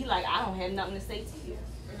Father's Day. He like, I don't have nothing to say to you.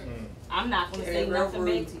 I'm not gonna say nothing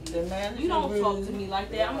back to you. You don't talk to me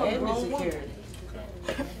like that. I'm a grown woman.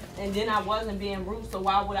 And then I wasn't being rude, so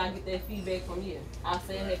why would I get that feedback from you? I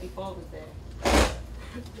said Happy Father's Day.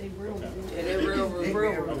 They real rude. Yeah, they're real rude.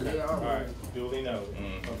 Okay. All right, duly noted.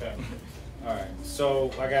 Okay. All right,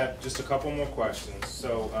 so I got just a couple more questions.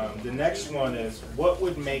 So the next one is, what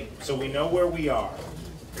would make, so we know where we are.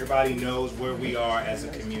 Everybody knows where we are as a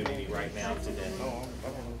community right now today.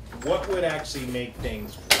 What would actually make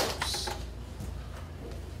things worse?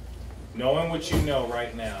 Knowing what you know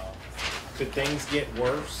right now, could things get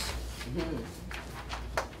worse?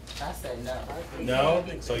 I said no. No?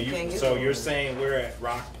 So you're saying we're at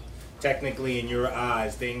rock, technically in your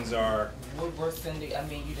eyes, things are... We're worse than I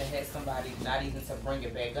mean, you done had somebody, not even to bring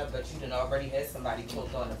it back up, but you done already had somebody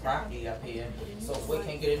killed on the property up here. So what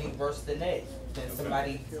can get any worse than that? Than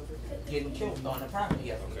somebody getting killed on the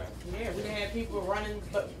property up here. Yeah, we done had people running,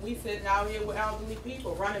 but we sitting out here with elderly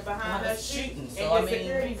people running behind us shooting. So and the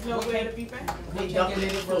security's nowhere to be found. They ducking in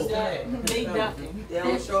the first day. They ducking. They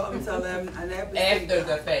don't show up until them after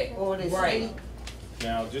the fact. Right.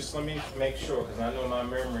 Now, just let me make sure, because I know my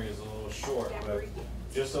memory is a little short, but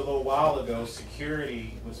just a little while ago,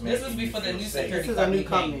 security was making This was before the new safe. security This is a new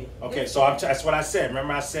company. Okay, so that's what I said.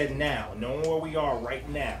 Remember I said now, knowing where we are right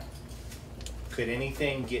now, could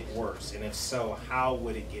anything get worse? And if so, how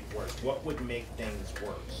would it get worse? What would make things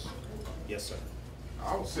worse? Yes, sir.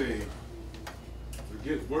 I would say if it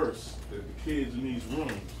gets worse, that the kids in these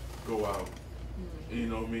rooms go out, you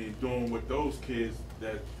know what I mean, doing with those kids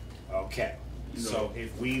that... Okay. So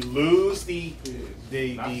if we lose the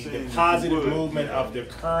positive movement of the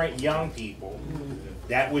current young people,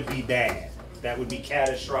 that would be bad. That would be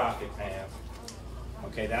catastrophic, Pam.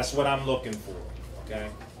 Okay, that's what I'm looking for. Okay,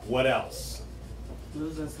 what else?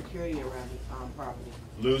 Losing security around the property.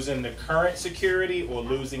 Losing the current security or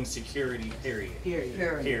losing security, period?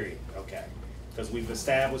 Period. Period. Okay. Because we've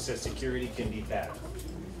established that security can be better.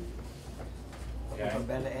 Okay? With a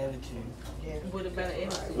better attitude. With a better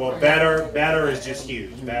attitude. Well, better is just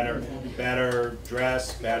huge. Better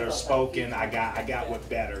dressed, better spoken. I got what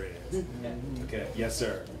better is. Okay, yes,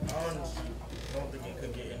 sir. I don't think it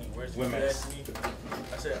could get any worse. If you Women. ask me,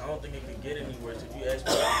 I said I don't think it could get any worse. If you ask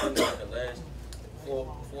me, I think like the last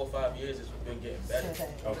 4 or 5 years, it's been getting better.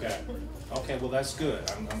 Okay. Okay, well, that's good.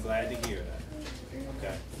 I'm glad to hear that.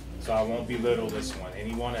 Okay. So I won't belittle this one.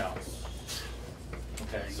 Anyone else?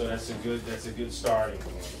 Okay, so that's a good starting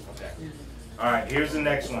point. Okay. All right, here's the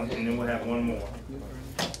next one, and then we'll have one more.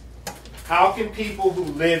 How can people who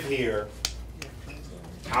live here,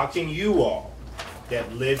 how can you all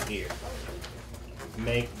that live here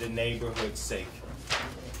make the neighborhood safer?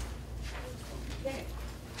 You can't.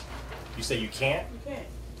 You say you can't? You can't.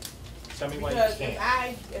 Tell me why Because you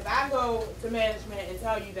can't. if I go to management and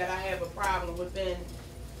tell you that I have a problem within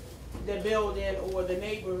the building or the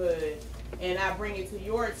neighborhood, and I bring it to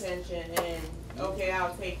your attention, and okay,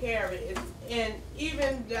 I'll take care of it. And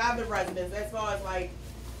even the other residents, as far as like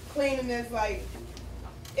cleanliness, like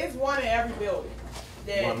it's one in every building.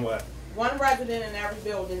 That One what? One resident in every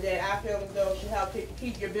building that I feel as though should help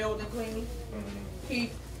keep your building clean,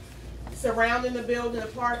 keep surrounding the building, the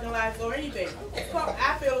parking lots, or anything.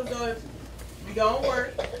 I feel as though if we don't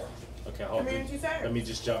work, Okay, hold on. community service. Let me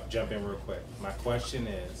just jump in real quick. My question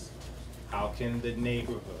is, how can the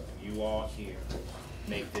neighborhood, you all here,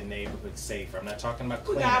 make the neighborhood safer? I'm not talking about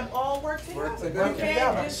We cleaning. got all work together. We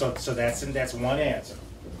can't just- So that's one answer.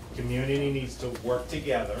 Community needs to work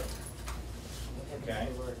together. Okay.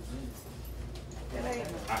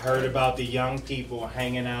 I heard about the young people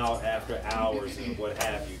hanging out after hours and what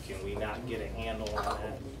have you. Can we not get a handle on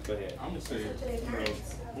that? Go ahead. I'm gonna say,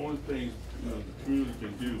 one of the things the community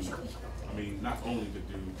can do. I mean, not only to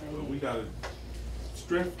do, but we gotta.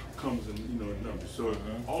 Strength comes in in numbers. So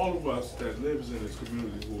all of us that lives in this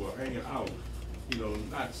community who are hanging out,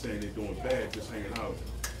 not saying they're doing bad, just hanging out.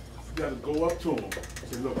 You gotta go up to them and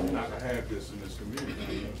say, look, we're not gonna have this in this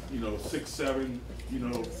community. 6, 7,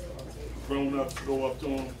 grown-ups go up to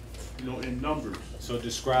them, in numbers. So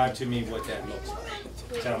describe to me what that looks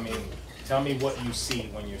like. Tell me what you see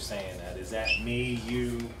when you're saying that. Is that me,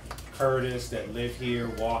 you, Curtis that live here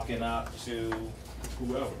walking up to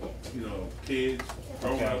whoever, kids,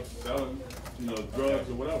 grown-ups, selling, drugs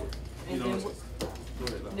or whatever. And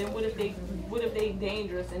then what if they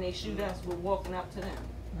dangerous and they shoot us? We're walking up to them.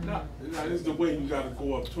 No, this is the way you gotta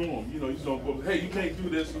go up to them. You don't go, hey, you can't do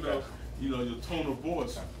this, your tone of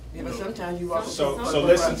voice. Yeah, but sometimes you walk so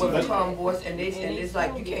listen to with a calm voice and it's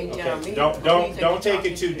like you can't tell me. Don't take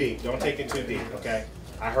it too deep. Don't take it too deep, okay?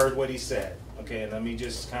 I heard what he said. Okay, let me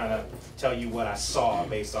just kind of tell you what I saw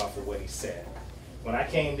based off of what he said. When I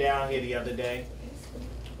came down here the other day,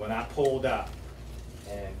 when I pulled up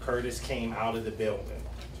and Curtis came out of the building,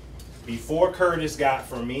 before Curtis got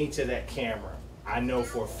from me to that camera, I know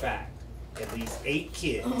for a fact at least 8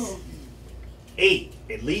 kids,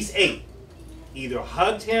 at least 8, either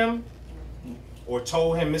hugged him or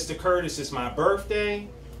told him, Mr. Curtis, it's my birthday,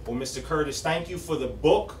 or Mr. Curtis, thank you for the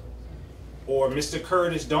book, or Mr.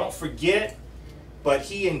 Curtis, don't forget. But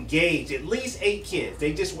he engaged at least 8 kids.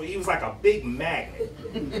 He was like a big magnet.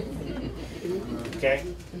 Okay?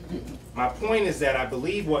 My point is that I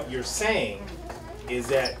believe what you're saying is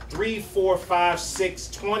that 3, 4, 5, 6,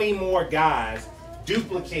 20 more guys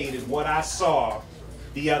duplicated what I saw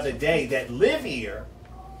the other day that live here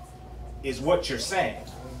is what you're saying.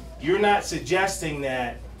 You're not suggesting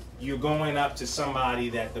that you're going up to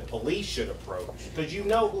somebody that the police should approach, because you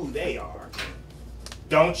know who they are.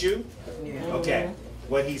 Don't you? Yeah. Okay.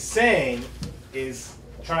 What he's saying is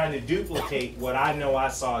trying to duplicate what I know I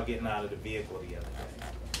saw getting out of the vehicle the other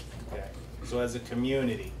day. Okay. So as a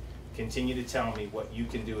community, continue to tell me what you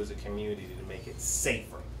can do as a community to make it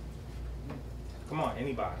safer. Come on,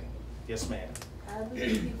 anybody. Yes, ma'am. I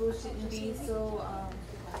believe people shouldn't be so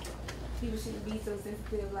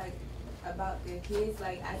sensitive, like, about their kids.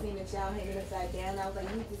 Like, I seen a child hanging upside down. I was like,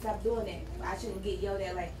 you need to stop doing that. I shouldn't get yelled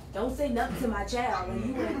at, like, don't say nothing to my child.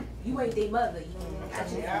 Like, you ain't their mother. You know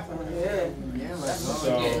what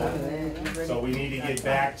I mean? So we need to get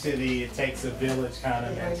back to the it takes a village kind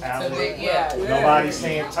of mentality. Yeah. Nobody's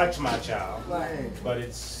saying touch my child, but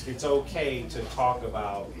it's okay to talk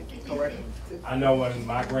about. I know when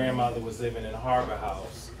my grandmother was living in Harbor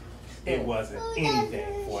House, it wasn't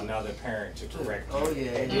anything for another parent to correct you. Oh,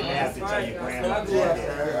 yeah. They didn't have to tell your grandmother.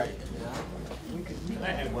 Yeah. Can I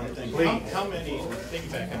add one thing? Please. How many,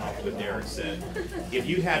 piggybacking off what Derek said, if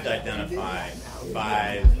you had to identify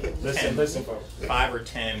 5, listen, folks, 5 or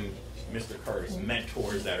 10 Mr. Curtis,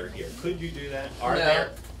 mentors that are here. Could you do that? Are No. there?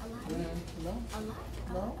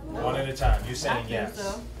 One at a time. You're saying yes.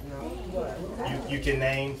 So. You can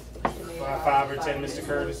name 5 or 10 Mr.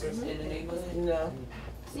 Curtises? In the neighborhood? No.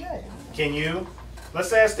 Can you?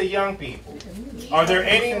 Let's ask the young people. Are there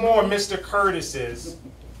any more Mr. Curtises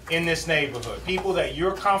in this neighborhood? People that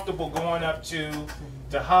you're comfortable going up to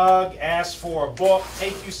hug, ask for a book,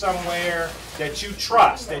 take you somewhere that you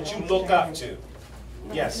trust, that you look up to?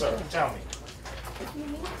 Yes, sir. Tell me.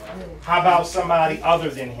 How about somebody other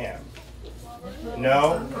than him?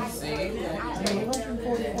 No?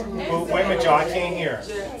 Well, wait a minute, y'all. I can't hear.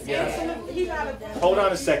 Yes? Hold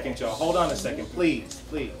on a second, y'all. Hold on a second. Please,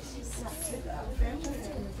 please.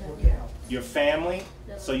 Your family?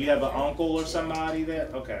 So you have an uncle or somebody there?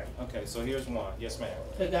 Okay, okay. So here's one. Yes, ma'am.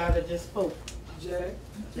 The guy that just spoke. Jack.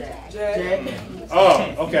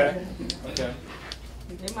 Oh, okay. Okay.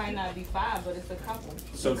 It might not be 5, but it's a couple.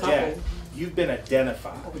 So, Jack, you've been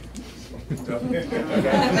identified. Okay? You've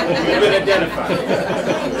been identified.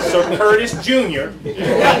 So, Curtis Jr.,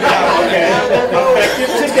 okay,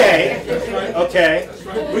 effective today, okay?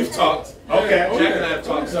 We've talked. Okay. Jack and I have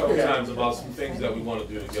talked several times about some things that we want to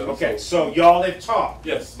do together. Okay, so y'all have talked.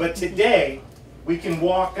 Yes. But today, we can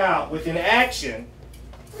walk out with an action,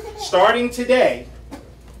 starting today,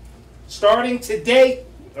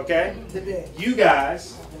 okay? Today. You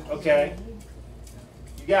guys, okay?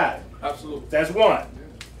 You got it. Absolutely. That's one.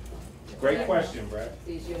 Great question, Brad.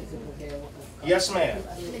 Yes, ma'am.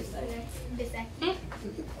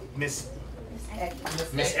 Miss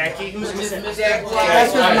Eki? Who's Miss Eki?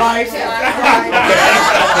 That's his wife.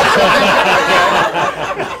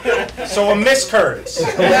 So a Miss Curtis.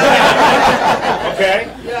 Okay?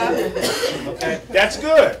 Okay. That's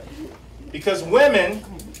good. Because women,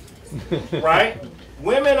 right?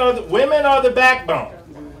 Women are the backbone.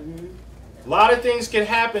 A lot of things can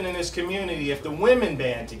happen in this community if the women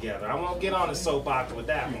band together. I won't get on the soapbox with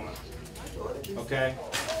that one. Okay? All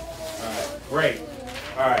right. Great.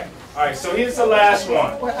 All right. All right. So here's the last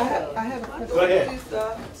one. Well, I have a question. Go ahead.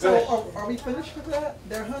 So are we finished with that?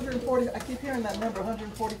 There are 140, I keep hearing that number,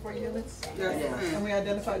 144 units. And we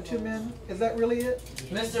identified 2 men. Is that really it?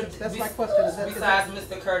 That's my question. Is that Besides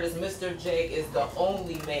Mr. Curtis, Mr. Jake is the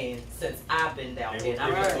only man since I've been down here.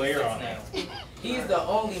 I'm clear on that. He's the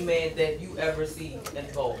only man that you ever see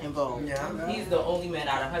involved. Yeah. He's the only man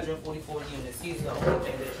out of 144 units. He's the only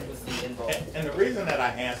man that you would see involved. And the reason that I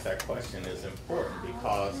asked that question is important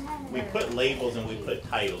because we put labels and we put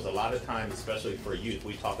titles. A lot of times, especially for youth,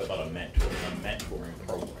 we talk about a mentoring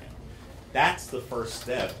program. That's the first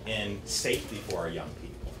step in safety for our young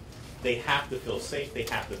people. They have to feel safe. They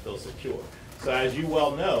have to feel secure. So as you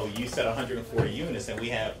well know, you said 140 units, and we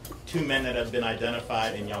have 2 men that have been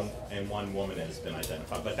identified and 1 woman that has been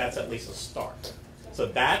identified. But that's at least a start. So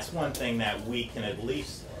that's one thing that we can at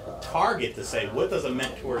least target to say, what does a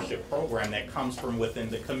mentorship program that comes from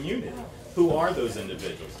within the community? Who are those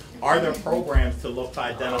individuals? Are there programs to look to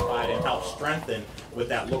identify and help strengthen what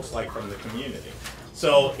that looks like from the community?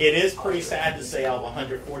 So it is pretty sad to say out of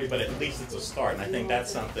 140, but at least it's a start, and I think that's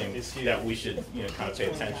something that we should, kind of pay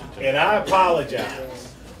attention to. And I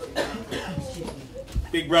apologize.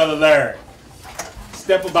 Big brother Larry,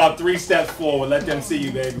 step about 3 steps forward. Let them see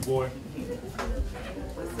you, baby boy.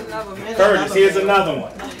 Curtis, here's another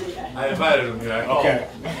one. I invited him here. Okay.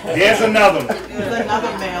 There's another one. It's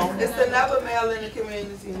another male. It's another male in the community.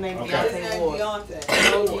 His name Deontay.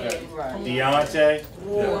 Deontay.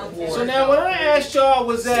 So now when I asked y'all,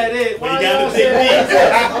 was that it? Well, you got to take these.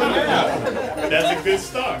 That's a good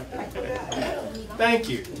start. Thank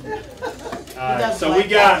you. So we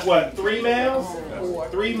got, what, 3 males?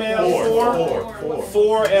 3 males,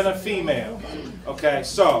 4 and a female. Okay,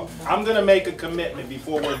 so I'm going to make a commitment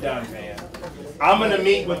before we're done, man. I'm going to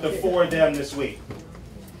meet with the 4 of them this week.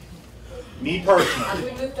 Me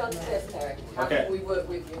personally. We moved on to this, Terry. Okay. We work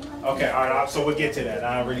with you. Okay, all right, so we'll get to that.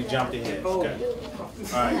 I already jumped ahead. Okay.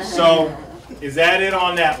 All right, so is that it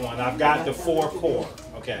on that one? I've got the 4 core.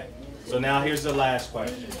 Okay, so now here's the last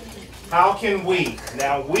question. How can we,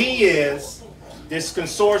 now we is this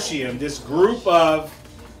consortium, this group of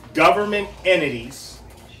government entities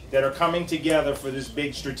that are coming together for this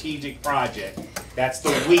big strategic project. That's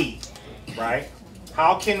the we, right?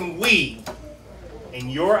 How can we, in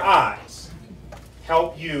your eyes,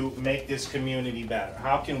 help you make this community better?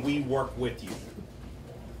 How can we work with you?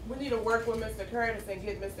 We need to work with Mr. Curtis and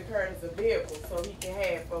get Mr. Curtis a vehicle so he can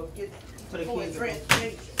have for the kids'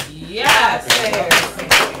 transportation. Yes.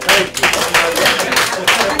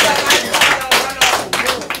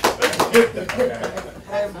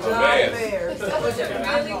 That was a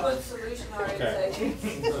really good solution orientation.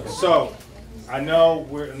 So, I know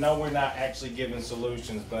we're not actually giving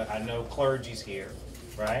solutions, but I know clergy's here,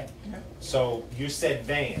 right? So you said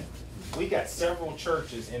van. We got several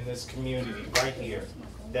churches in this community right here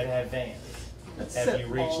that have vans. Have you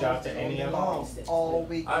reached out to any of them? All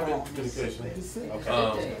week long. I'm in communication.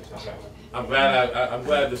 Okay. I'm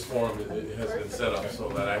glad this forum has been set up so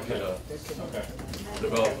that I can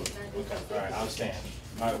develop it. All right, I'll stand.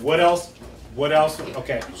 All right, what else? What else?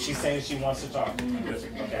 Okay, she's saying she wants to talk.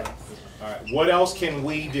 Okay. All right, what else can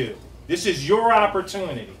we do? This is your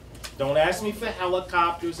opportunity. Don't ask me for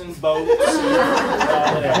helicopters and boats and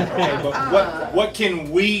all of that. Okay, but what can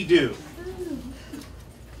we do?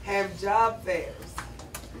 Have job fairs.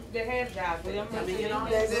 They have job fairs. They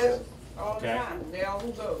do. All the time. They all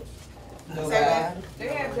who goes. Nobody. They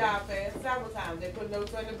have job fairs several times. They put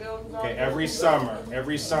notes on the buildings. Okay, every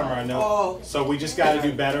summer I know. Oh. So we just got to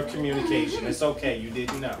do better communication. It's okay, you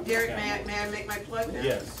didn't know. Derek, Okay. may I make my plug now?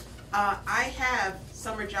 Yes. I have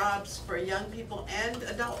summer jobs for young people and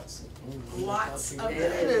adults. Lots of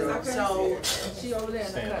them. So, she over there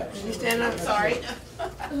in the cut. you stand up, sorry.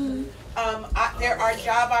 There are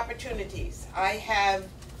job opportunities. I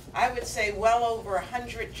would say well over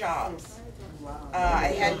 100 jobs. I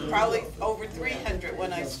had probably over 300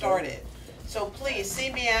 when I started. So please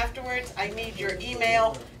see me afterwards. I need your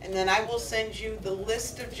email, and then I will send you the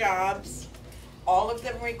list of jobs. All of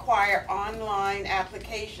them require online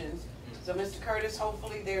applications. So Mr. Curtis,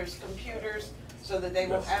 hopefully there's computers so that they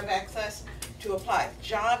will have access to apply.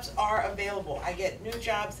 Jobs are available. I get new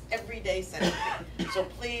jobs every day sent to me. So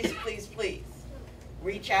please, please, please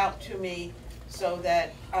reach out to me so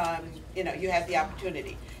that you have the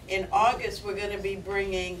opportunity. In August, we're going to be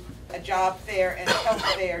bringing a job fair and a health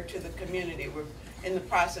fair to the community. We're in the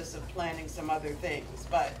process of planning some other things,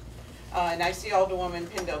 but and I see Alderwoman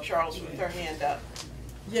Pindell Charles with her hand up.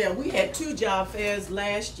 Yeah, we had 2 job fairs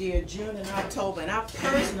last year, June and October, and I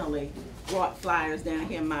personally brought flyers down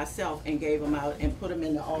here myself and gave them out and put them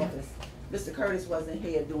in the office. Mr. Curtis wasn't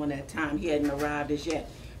here during that time. He hadn't arrived as yet.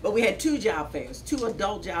 But we had 2 job fairs, 2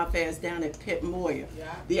 adult job fairs down at Pitt Moyer.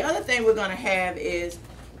 Yeah. The other thing we're going to have is,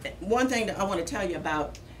 one thing that I want to tell you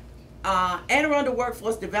about, Anne Arundel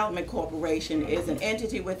Workforce Development Corporation is an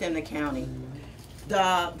entity within the county.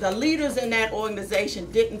 The leaders in that organization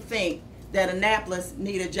didn't think that Annapolis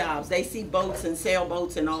needed jobs. They see boats and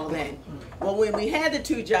sailboats and all that. Well, when we had the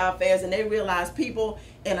 2 job fairs and they realized people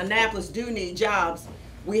in Annapolis do need jobs,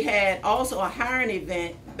 we had also a hiring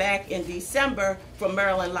event back in December for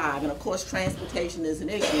Maryland Live. And of course, transportation is an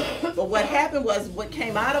issue. But what happened was, what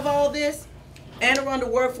came out of all this, Anne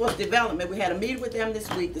Arundel Workforce Development, we had a meeting with them this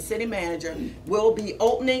week, the city manager, will be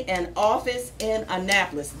opening an office in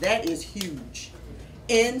Annapolis. That is huge.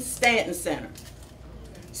 In Stanton Center.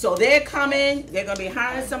 So they're coming, they're going to be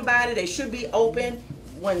hiring somebody. They should be open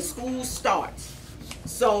when school starts.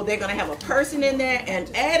 So they're going to have a person in there,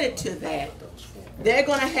 and added to that, they're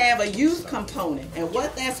going to have a youth component. And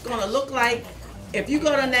what that's going to look like, if you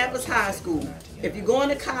go to Annapolis High School, if you go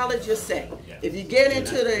into college, you're set. If you get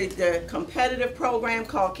into the competitive program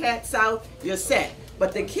called Cat South, you're set.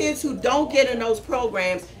 But the kids who don't get in those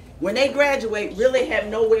programs, when they graduate, really have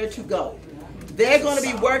nowhere to go. They're going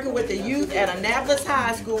to be working with the youth at Annapolis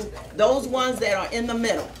High School, those ones that are in the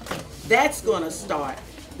middle. That's going to start.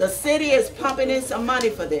 The city is pumping in some money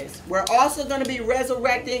for this. We're also going to be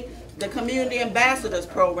resurrecting the Community Ambassadors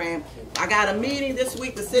Program. I got a meeting this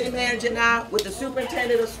week, the city manager and I, with the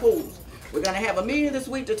superintendent of schools. We're going to have a meeting this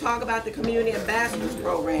week to talk about the Community Ambassadors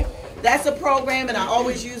Program. That's a program, and I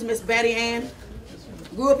always use Miss Betty Ann.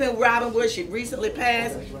 Grew up in Robinwood. She recently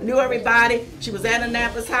passed. Knew everybody. She was at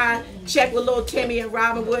Annapolis High. Checked with little Timmy in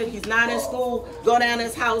Robinwood. He's not in school. Go down to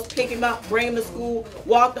his house, pick him up, bring him to school,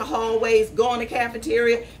 walk the hallways, go in the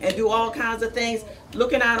cafeteria, and do all kinds of things.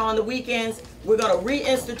 Looking out on the weekends. We're going to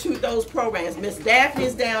reinstitute those programs. Miss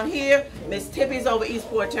Daphne's down here. Miss Tippy's over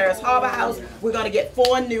Eastport Terrace Harbor House. We're going to get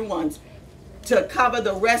 4 new ones to cover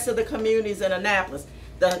the rest of the communities in Annapolis.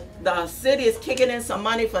 The city is kicking in some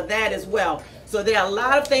money for that as well. So there are a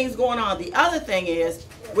lot of things going on. The other thing is,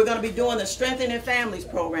 we're going to be doing the Strengthening Families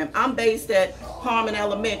program. I'm based at Harmon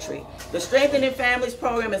Elementary. The Strengthening Families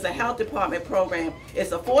program is a health department program.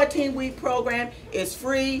 It's a 14-week program. It's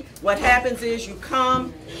free. What happens is you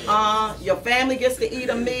come, your family gets to eat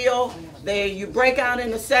a meal. You break out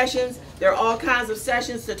into sessions. There are all kinds of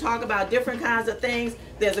sessions to talk about different kinds of things.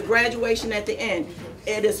 There's a graduation at the end.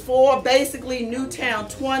 It is for basically Newtown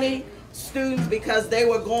 20 students because they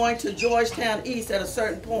were going to Georgetown East at a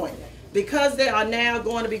certain point. Because they are now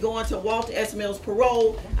going to be going to Walter S. Mills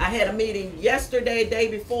Parole, I had a meeting yesterday, day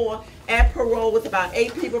before, at Parole with about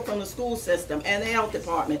 8 people from the school system and the health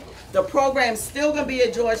department. The program's still going to be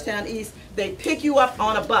at Georgetown East. They pick you up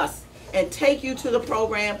on a bus and take you to the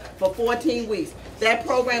program for 14 weeks. That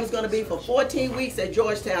program is going to be for 14 weeks at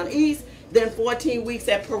Georgetown East, then 14 weeks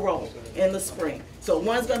at Parole in the spring. So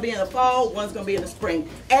one's going to be in the fall, one's going to be in the spring.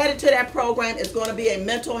 Added to that program is going to be a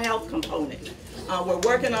mental health component. We're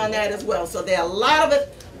working on that as well. So there are a lot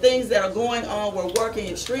of things that are going on. We're working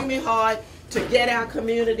extremely hard to get our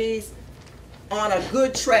communities on a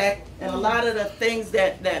good track, and a lot of the things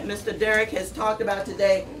that Mr. Derrick has talked about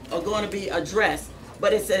today are going to be addressed.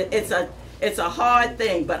 But it's a hard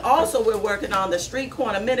thing. But also we're working on the Street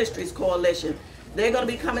Corner Ministries Coalition. They're going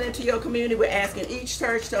to be coming into your community. We're asking each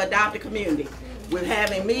church to adopt a community. We're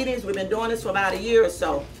having meetings. We've been doing this for about a year or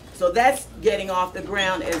so. So that's getting off the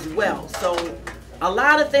ground as well. So a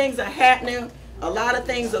lot of things are happening. A lot of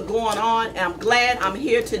things are going on. And I'm glad I'm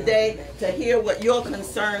here today to hear what your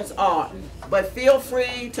concerns are. But feel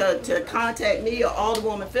free to contact me or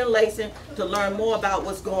Alderwoman Finlayson to learn more about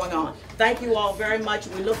what's going on. Thank you all very much.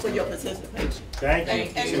 We look for your participation. Thank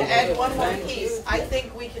you. And to add one more piece, I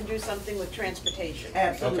think we can do something with transportation.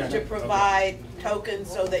 Absolutely. To provide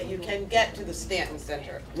tokens so that you can get to the Stanton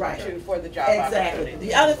Center. Right. For the job Exactly. opportunity.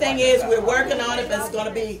 The other thing is we're working on it, but it's going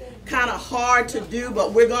to be kind of hard to do,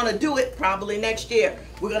 but we're going to do it probably next year.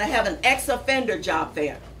 We're going to have an ex-offender job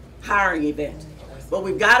fair hiring event. But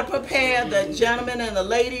we've got to prepare the gentlemen and the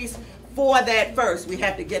ladies for that first. We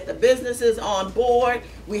have to get the businesses on board.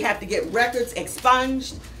 We have to get records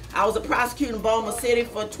expunged. I was a prosecutor in Baltimore City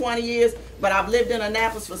for 20 years, but I've lived in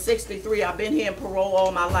Annapolis for 63. I've been here in Parole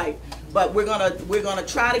all my life. But we're gonna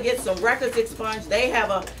try to get some records expunged. They have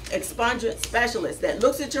a expungement specialist that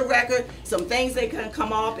looks at your record, some things they can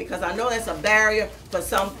come off, because I know that's a barrier for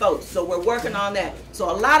some folks. So we're working on that.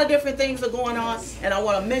 So a lot of different things are going on, and I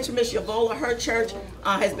want to mention Miss Yavola. Her church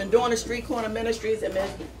has been doing the Street Corner Ministries, and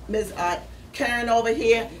Ms. Karen over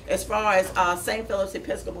here as far as St. Philip's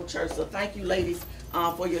Episcopal Church. So thank you, ladies,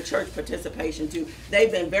 for your church participation too.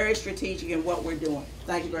 They've been very strategic in what we're doing.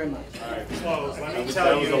 Thank you very much. All right, close. Let me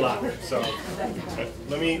tell you a lot. So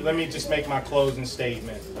let me just make my closing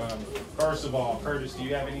statement. First of all, Curtis, do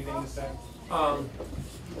you have anything to say?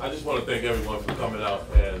 I just want to thank everyone for coming out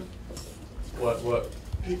and what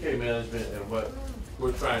PK management and what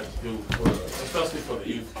we're trying to do, especially for the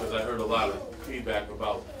youth, because I heard a lot of feedback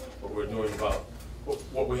about what we're doing, about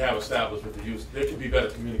what we have established with the youth. There can be better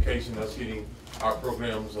communication. That's getting our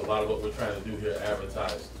programs, a lot of what we're trying to do here,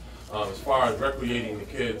 advertised. As far as recreating the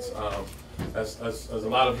kids, as a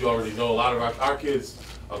lot of you already know, a lot of our kids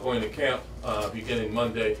are going to camp beginning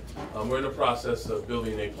Monday. We're in the process of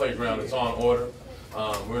building a playground. It's on order.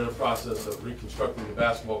 We're in the process of reconstructing the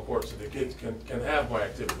basketball court so the kids can have more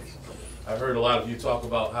activities. I heard a lot of you talk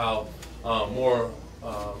about how more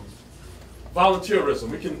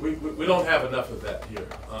volunteerism. We don't have enough of that here.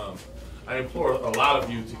 I implore a lot of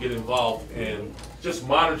you to get involved in just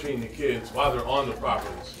monitoring the kids while they're on the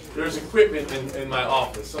properties. There's equipment in my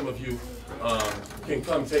office. Some of you can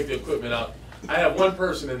come take the equipment out. I have one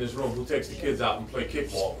person in this room who takes the kids out and play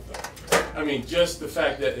kickball with them. I mean, just the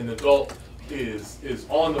fact that an adult is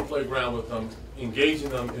on the playground with them, engaging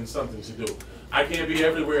them in something to do. I can't be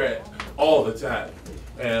everywhere all the time.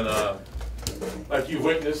 And like you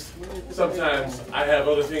witnessed, sometimes I have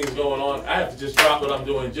other things going on. I have to just drop what I'm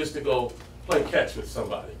doing just to go play catch with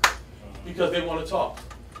somebody because they want to talk.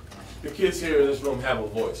 The kids here in this room have a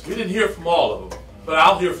voice. We didn't hear from all of them, but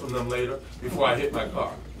I'll hear from them later before I hit my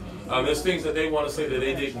car. There's things that they want to say that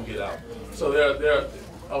they didn't get out.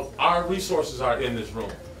 So our resources are in this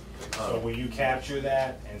room. So will you capture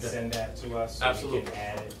that and send that to us so absolutely. We can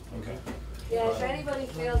add it? Okay. Yeah, if anybody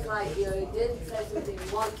feels like you didn't say something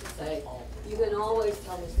you want to say, you can always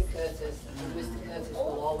tell Mr. Curtis, and Mr. Curtis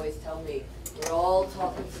will always tell me. We're all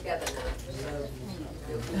talking together now. So.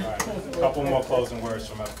 All right. A couple more closing words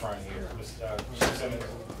from up front here. Mr. Simmons.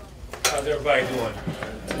 How's everybody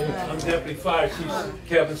doing? I'm Deputy Fire Chief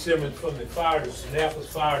Kevin Simmons from the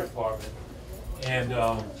Annapolis Fire Department. And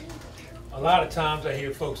a lot of times I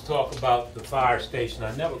hear folks talk about the fire station.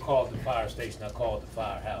 I never call it the fire station, I call it the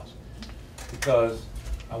firehouse. Because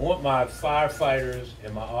I want my firefighters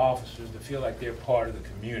and my officers to feel like they're part of the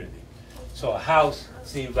community. So a house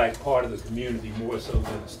seems like part of the community more so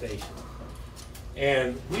than a station.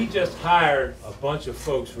 And we just hired a bunch of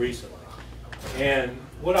folks recently. And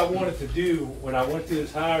what I wanted to do when I went through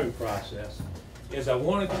this hiring process is I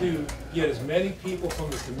wanted to get as many people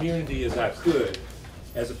from the community as I could,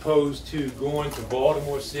 as opposed to going to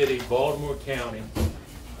Baltimore City, Baltimore County,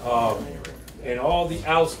 and all the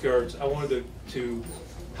outskirts, I wanted to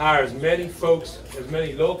hire as many folks, as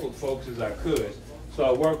many local folks as I could. So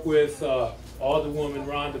I worked with Alderwoman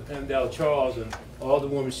Rhonda Pendell Charles and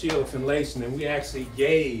Alderwoman Sheila Finlayson, and we actually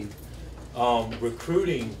gave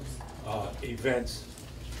recruiting events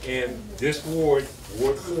in this ward,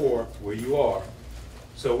 Ward 4, where you are,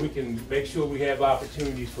 so we can make sure we have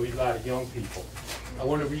opportunities for a lot of young people. I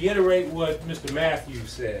want to reiterate what Mr. Matthews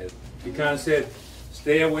said. He kind of said,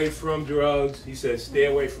 stay away from drugs. He said, stay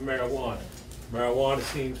away from marijuana. Marijuana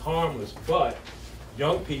seems harmless, but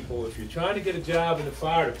young people, if you're trying to get a job in the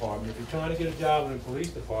fire department, if you're trying to get a job in the police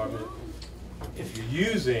department, if you're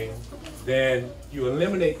using, then you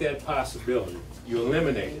eliminate that possibility. You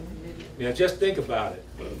eliminate it. Now just think about it.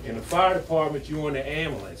 In the fire department, you're on the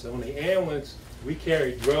ambulance. On the ambulance, we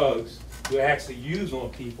carry drugs to actually use on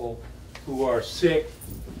people who are sick,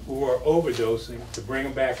 who are overdosing, to bring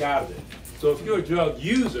them back out of it. So if you're a drug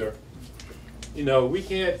user, you know, we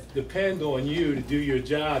can't depend on you to do your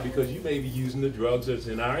job because you may be using the drugs that's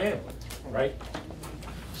in our ambulance, right?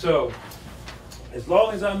 So as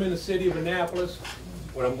long as I'm in the city of Annapolis,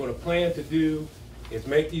 what I'm going to plan to do is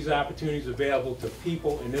make these opportunities available to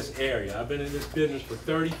people in this area. I've been in this business for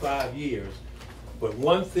 35 years, but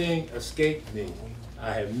one thing escaped me.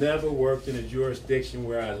 I have never worked in a jurisdiction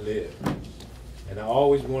where I live, and I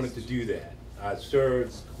always wanted to do that. I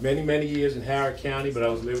served many, many years in Howard County, but I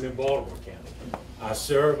was living in Baltimore County. I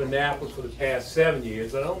served Annapolis for the past 7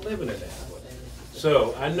 years, but I don't live in Annapolis.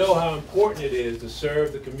 So I know how important it is to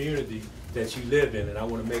serve the community that you live in, and I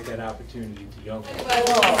want to make that opportunity to young people.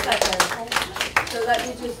 So let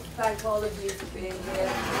me just thank all of you for being here.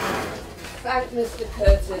 Thank Mr.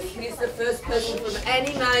 Curtis. He's the first person from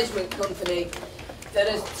any management company that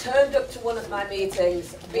has turned up to one of my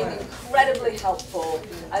meetings, been incredibly helpful,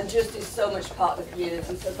 and just is so much part of the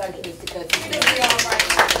community. So thank you, Mr. Curtis.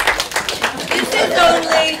 This is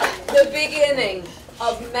only the beginning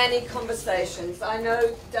of many conversations. I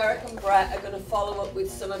know Derek and Brett are going to follow up with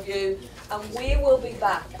some of you, and we will be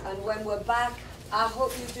back. And when we're back, I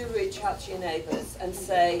hope you do reach out to your neighbours and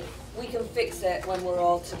say, we can fix it when we're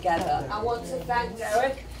all together. I want to thank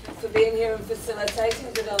Derek for being here and facilitating.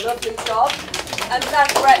 He's done a lovely job. And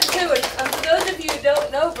thank Brett too. And for those of you who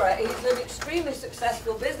don't know Brett, he's an extremely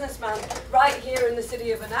successful businessman right here in the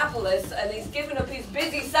city of Annapolis, and he's given up his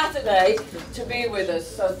busy Saturday to be with us.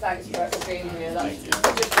 So thanks, Brett, for being here. That's just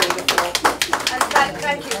beautiful. And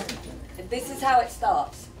thank you. This is how it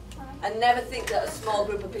starts. And never think that a small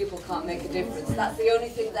group of people can't make a difference. That's the only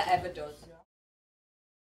thing that ever does.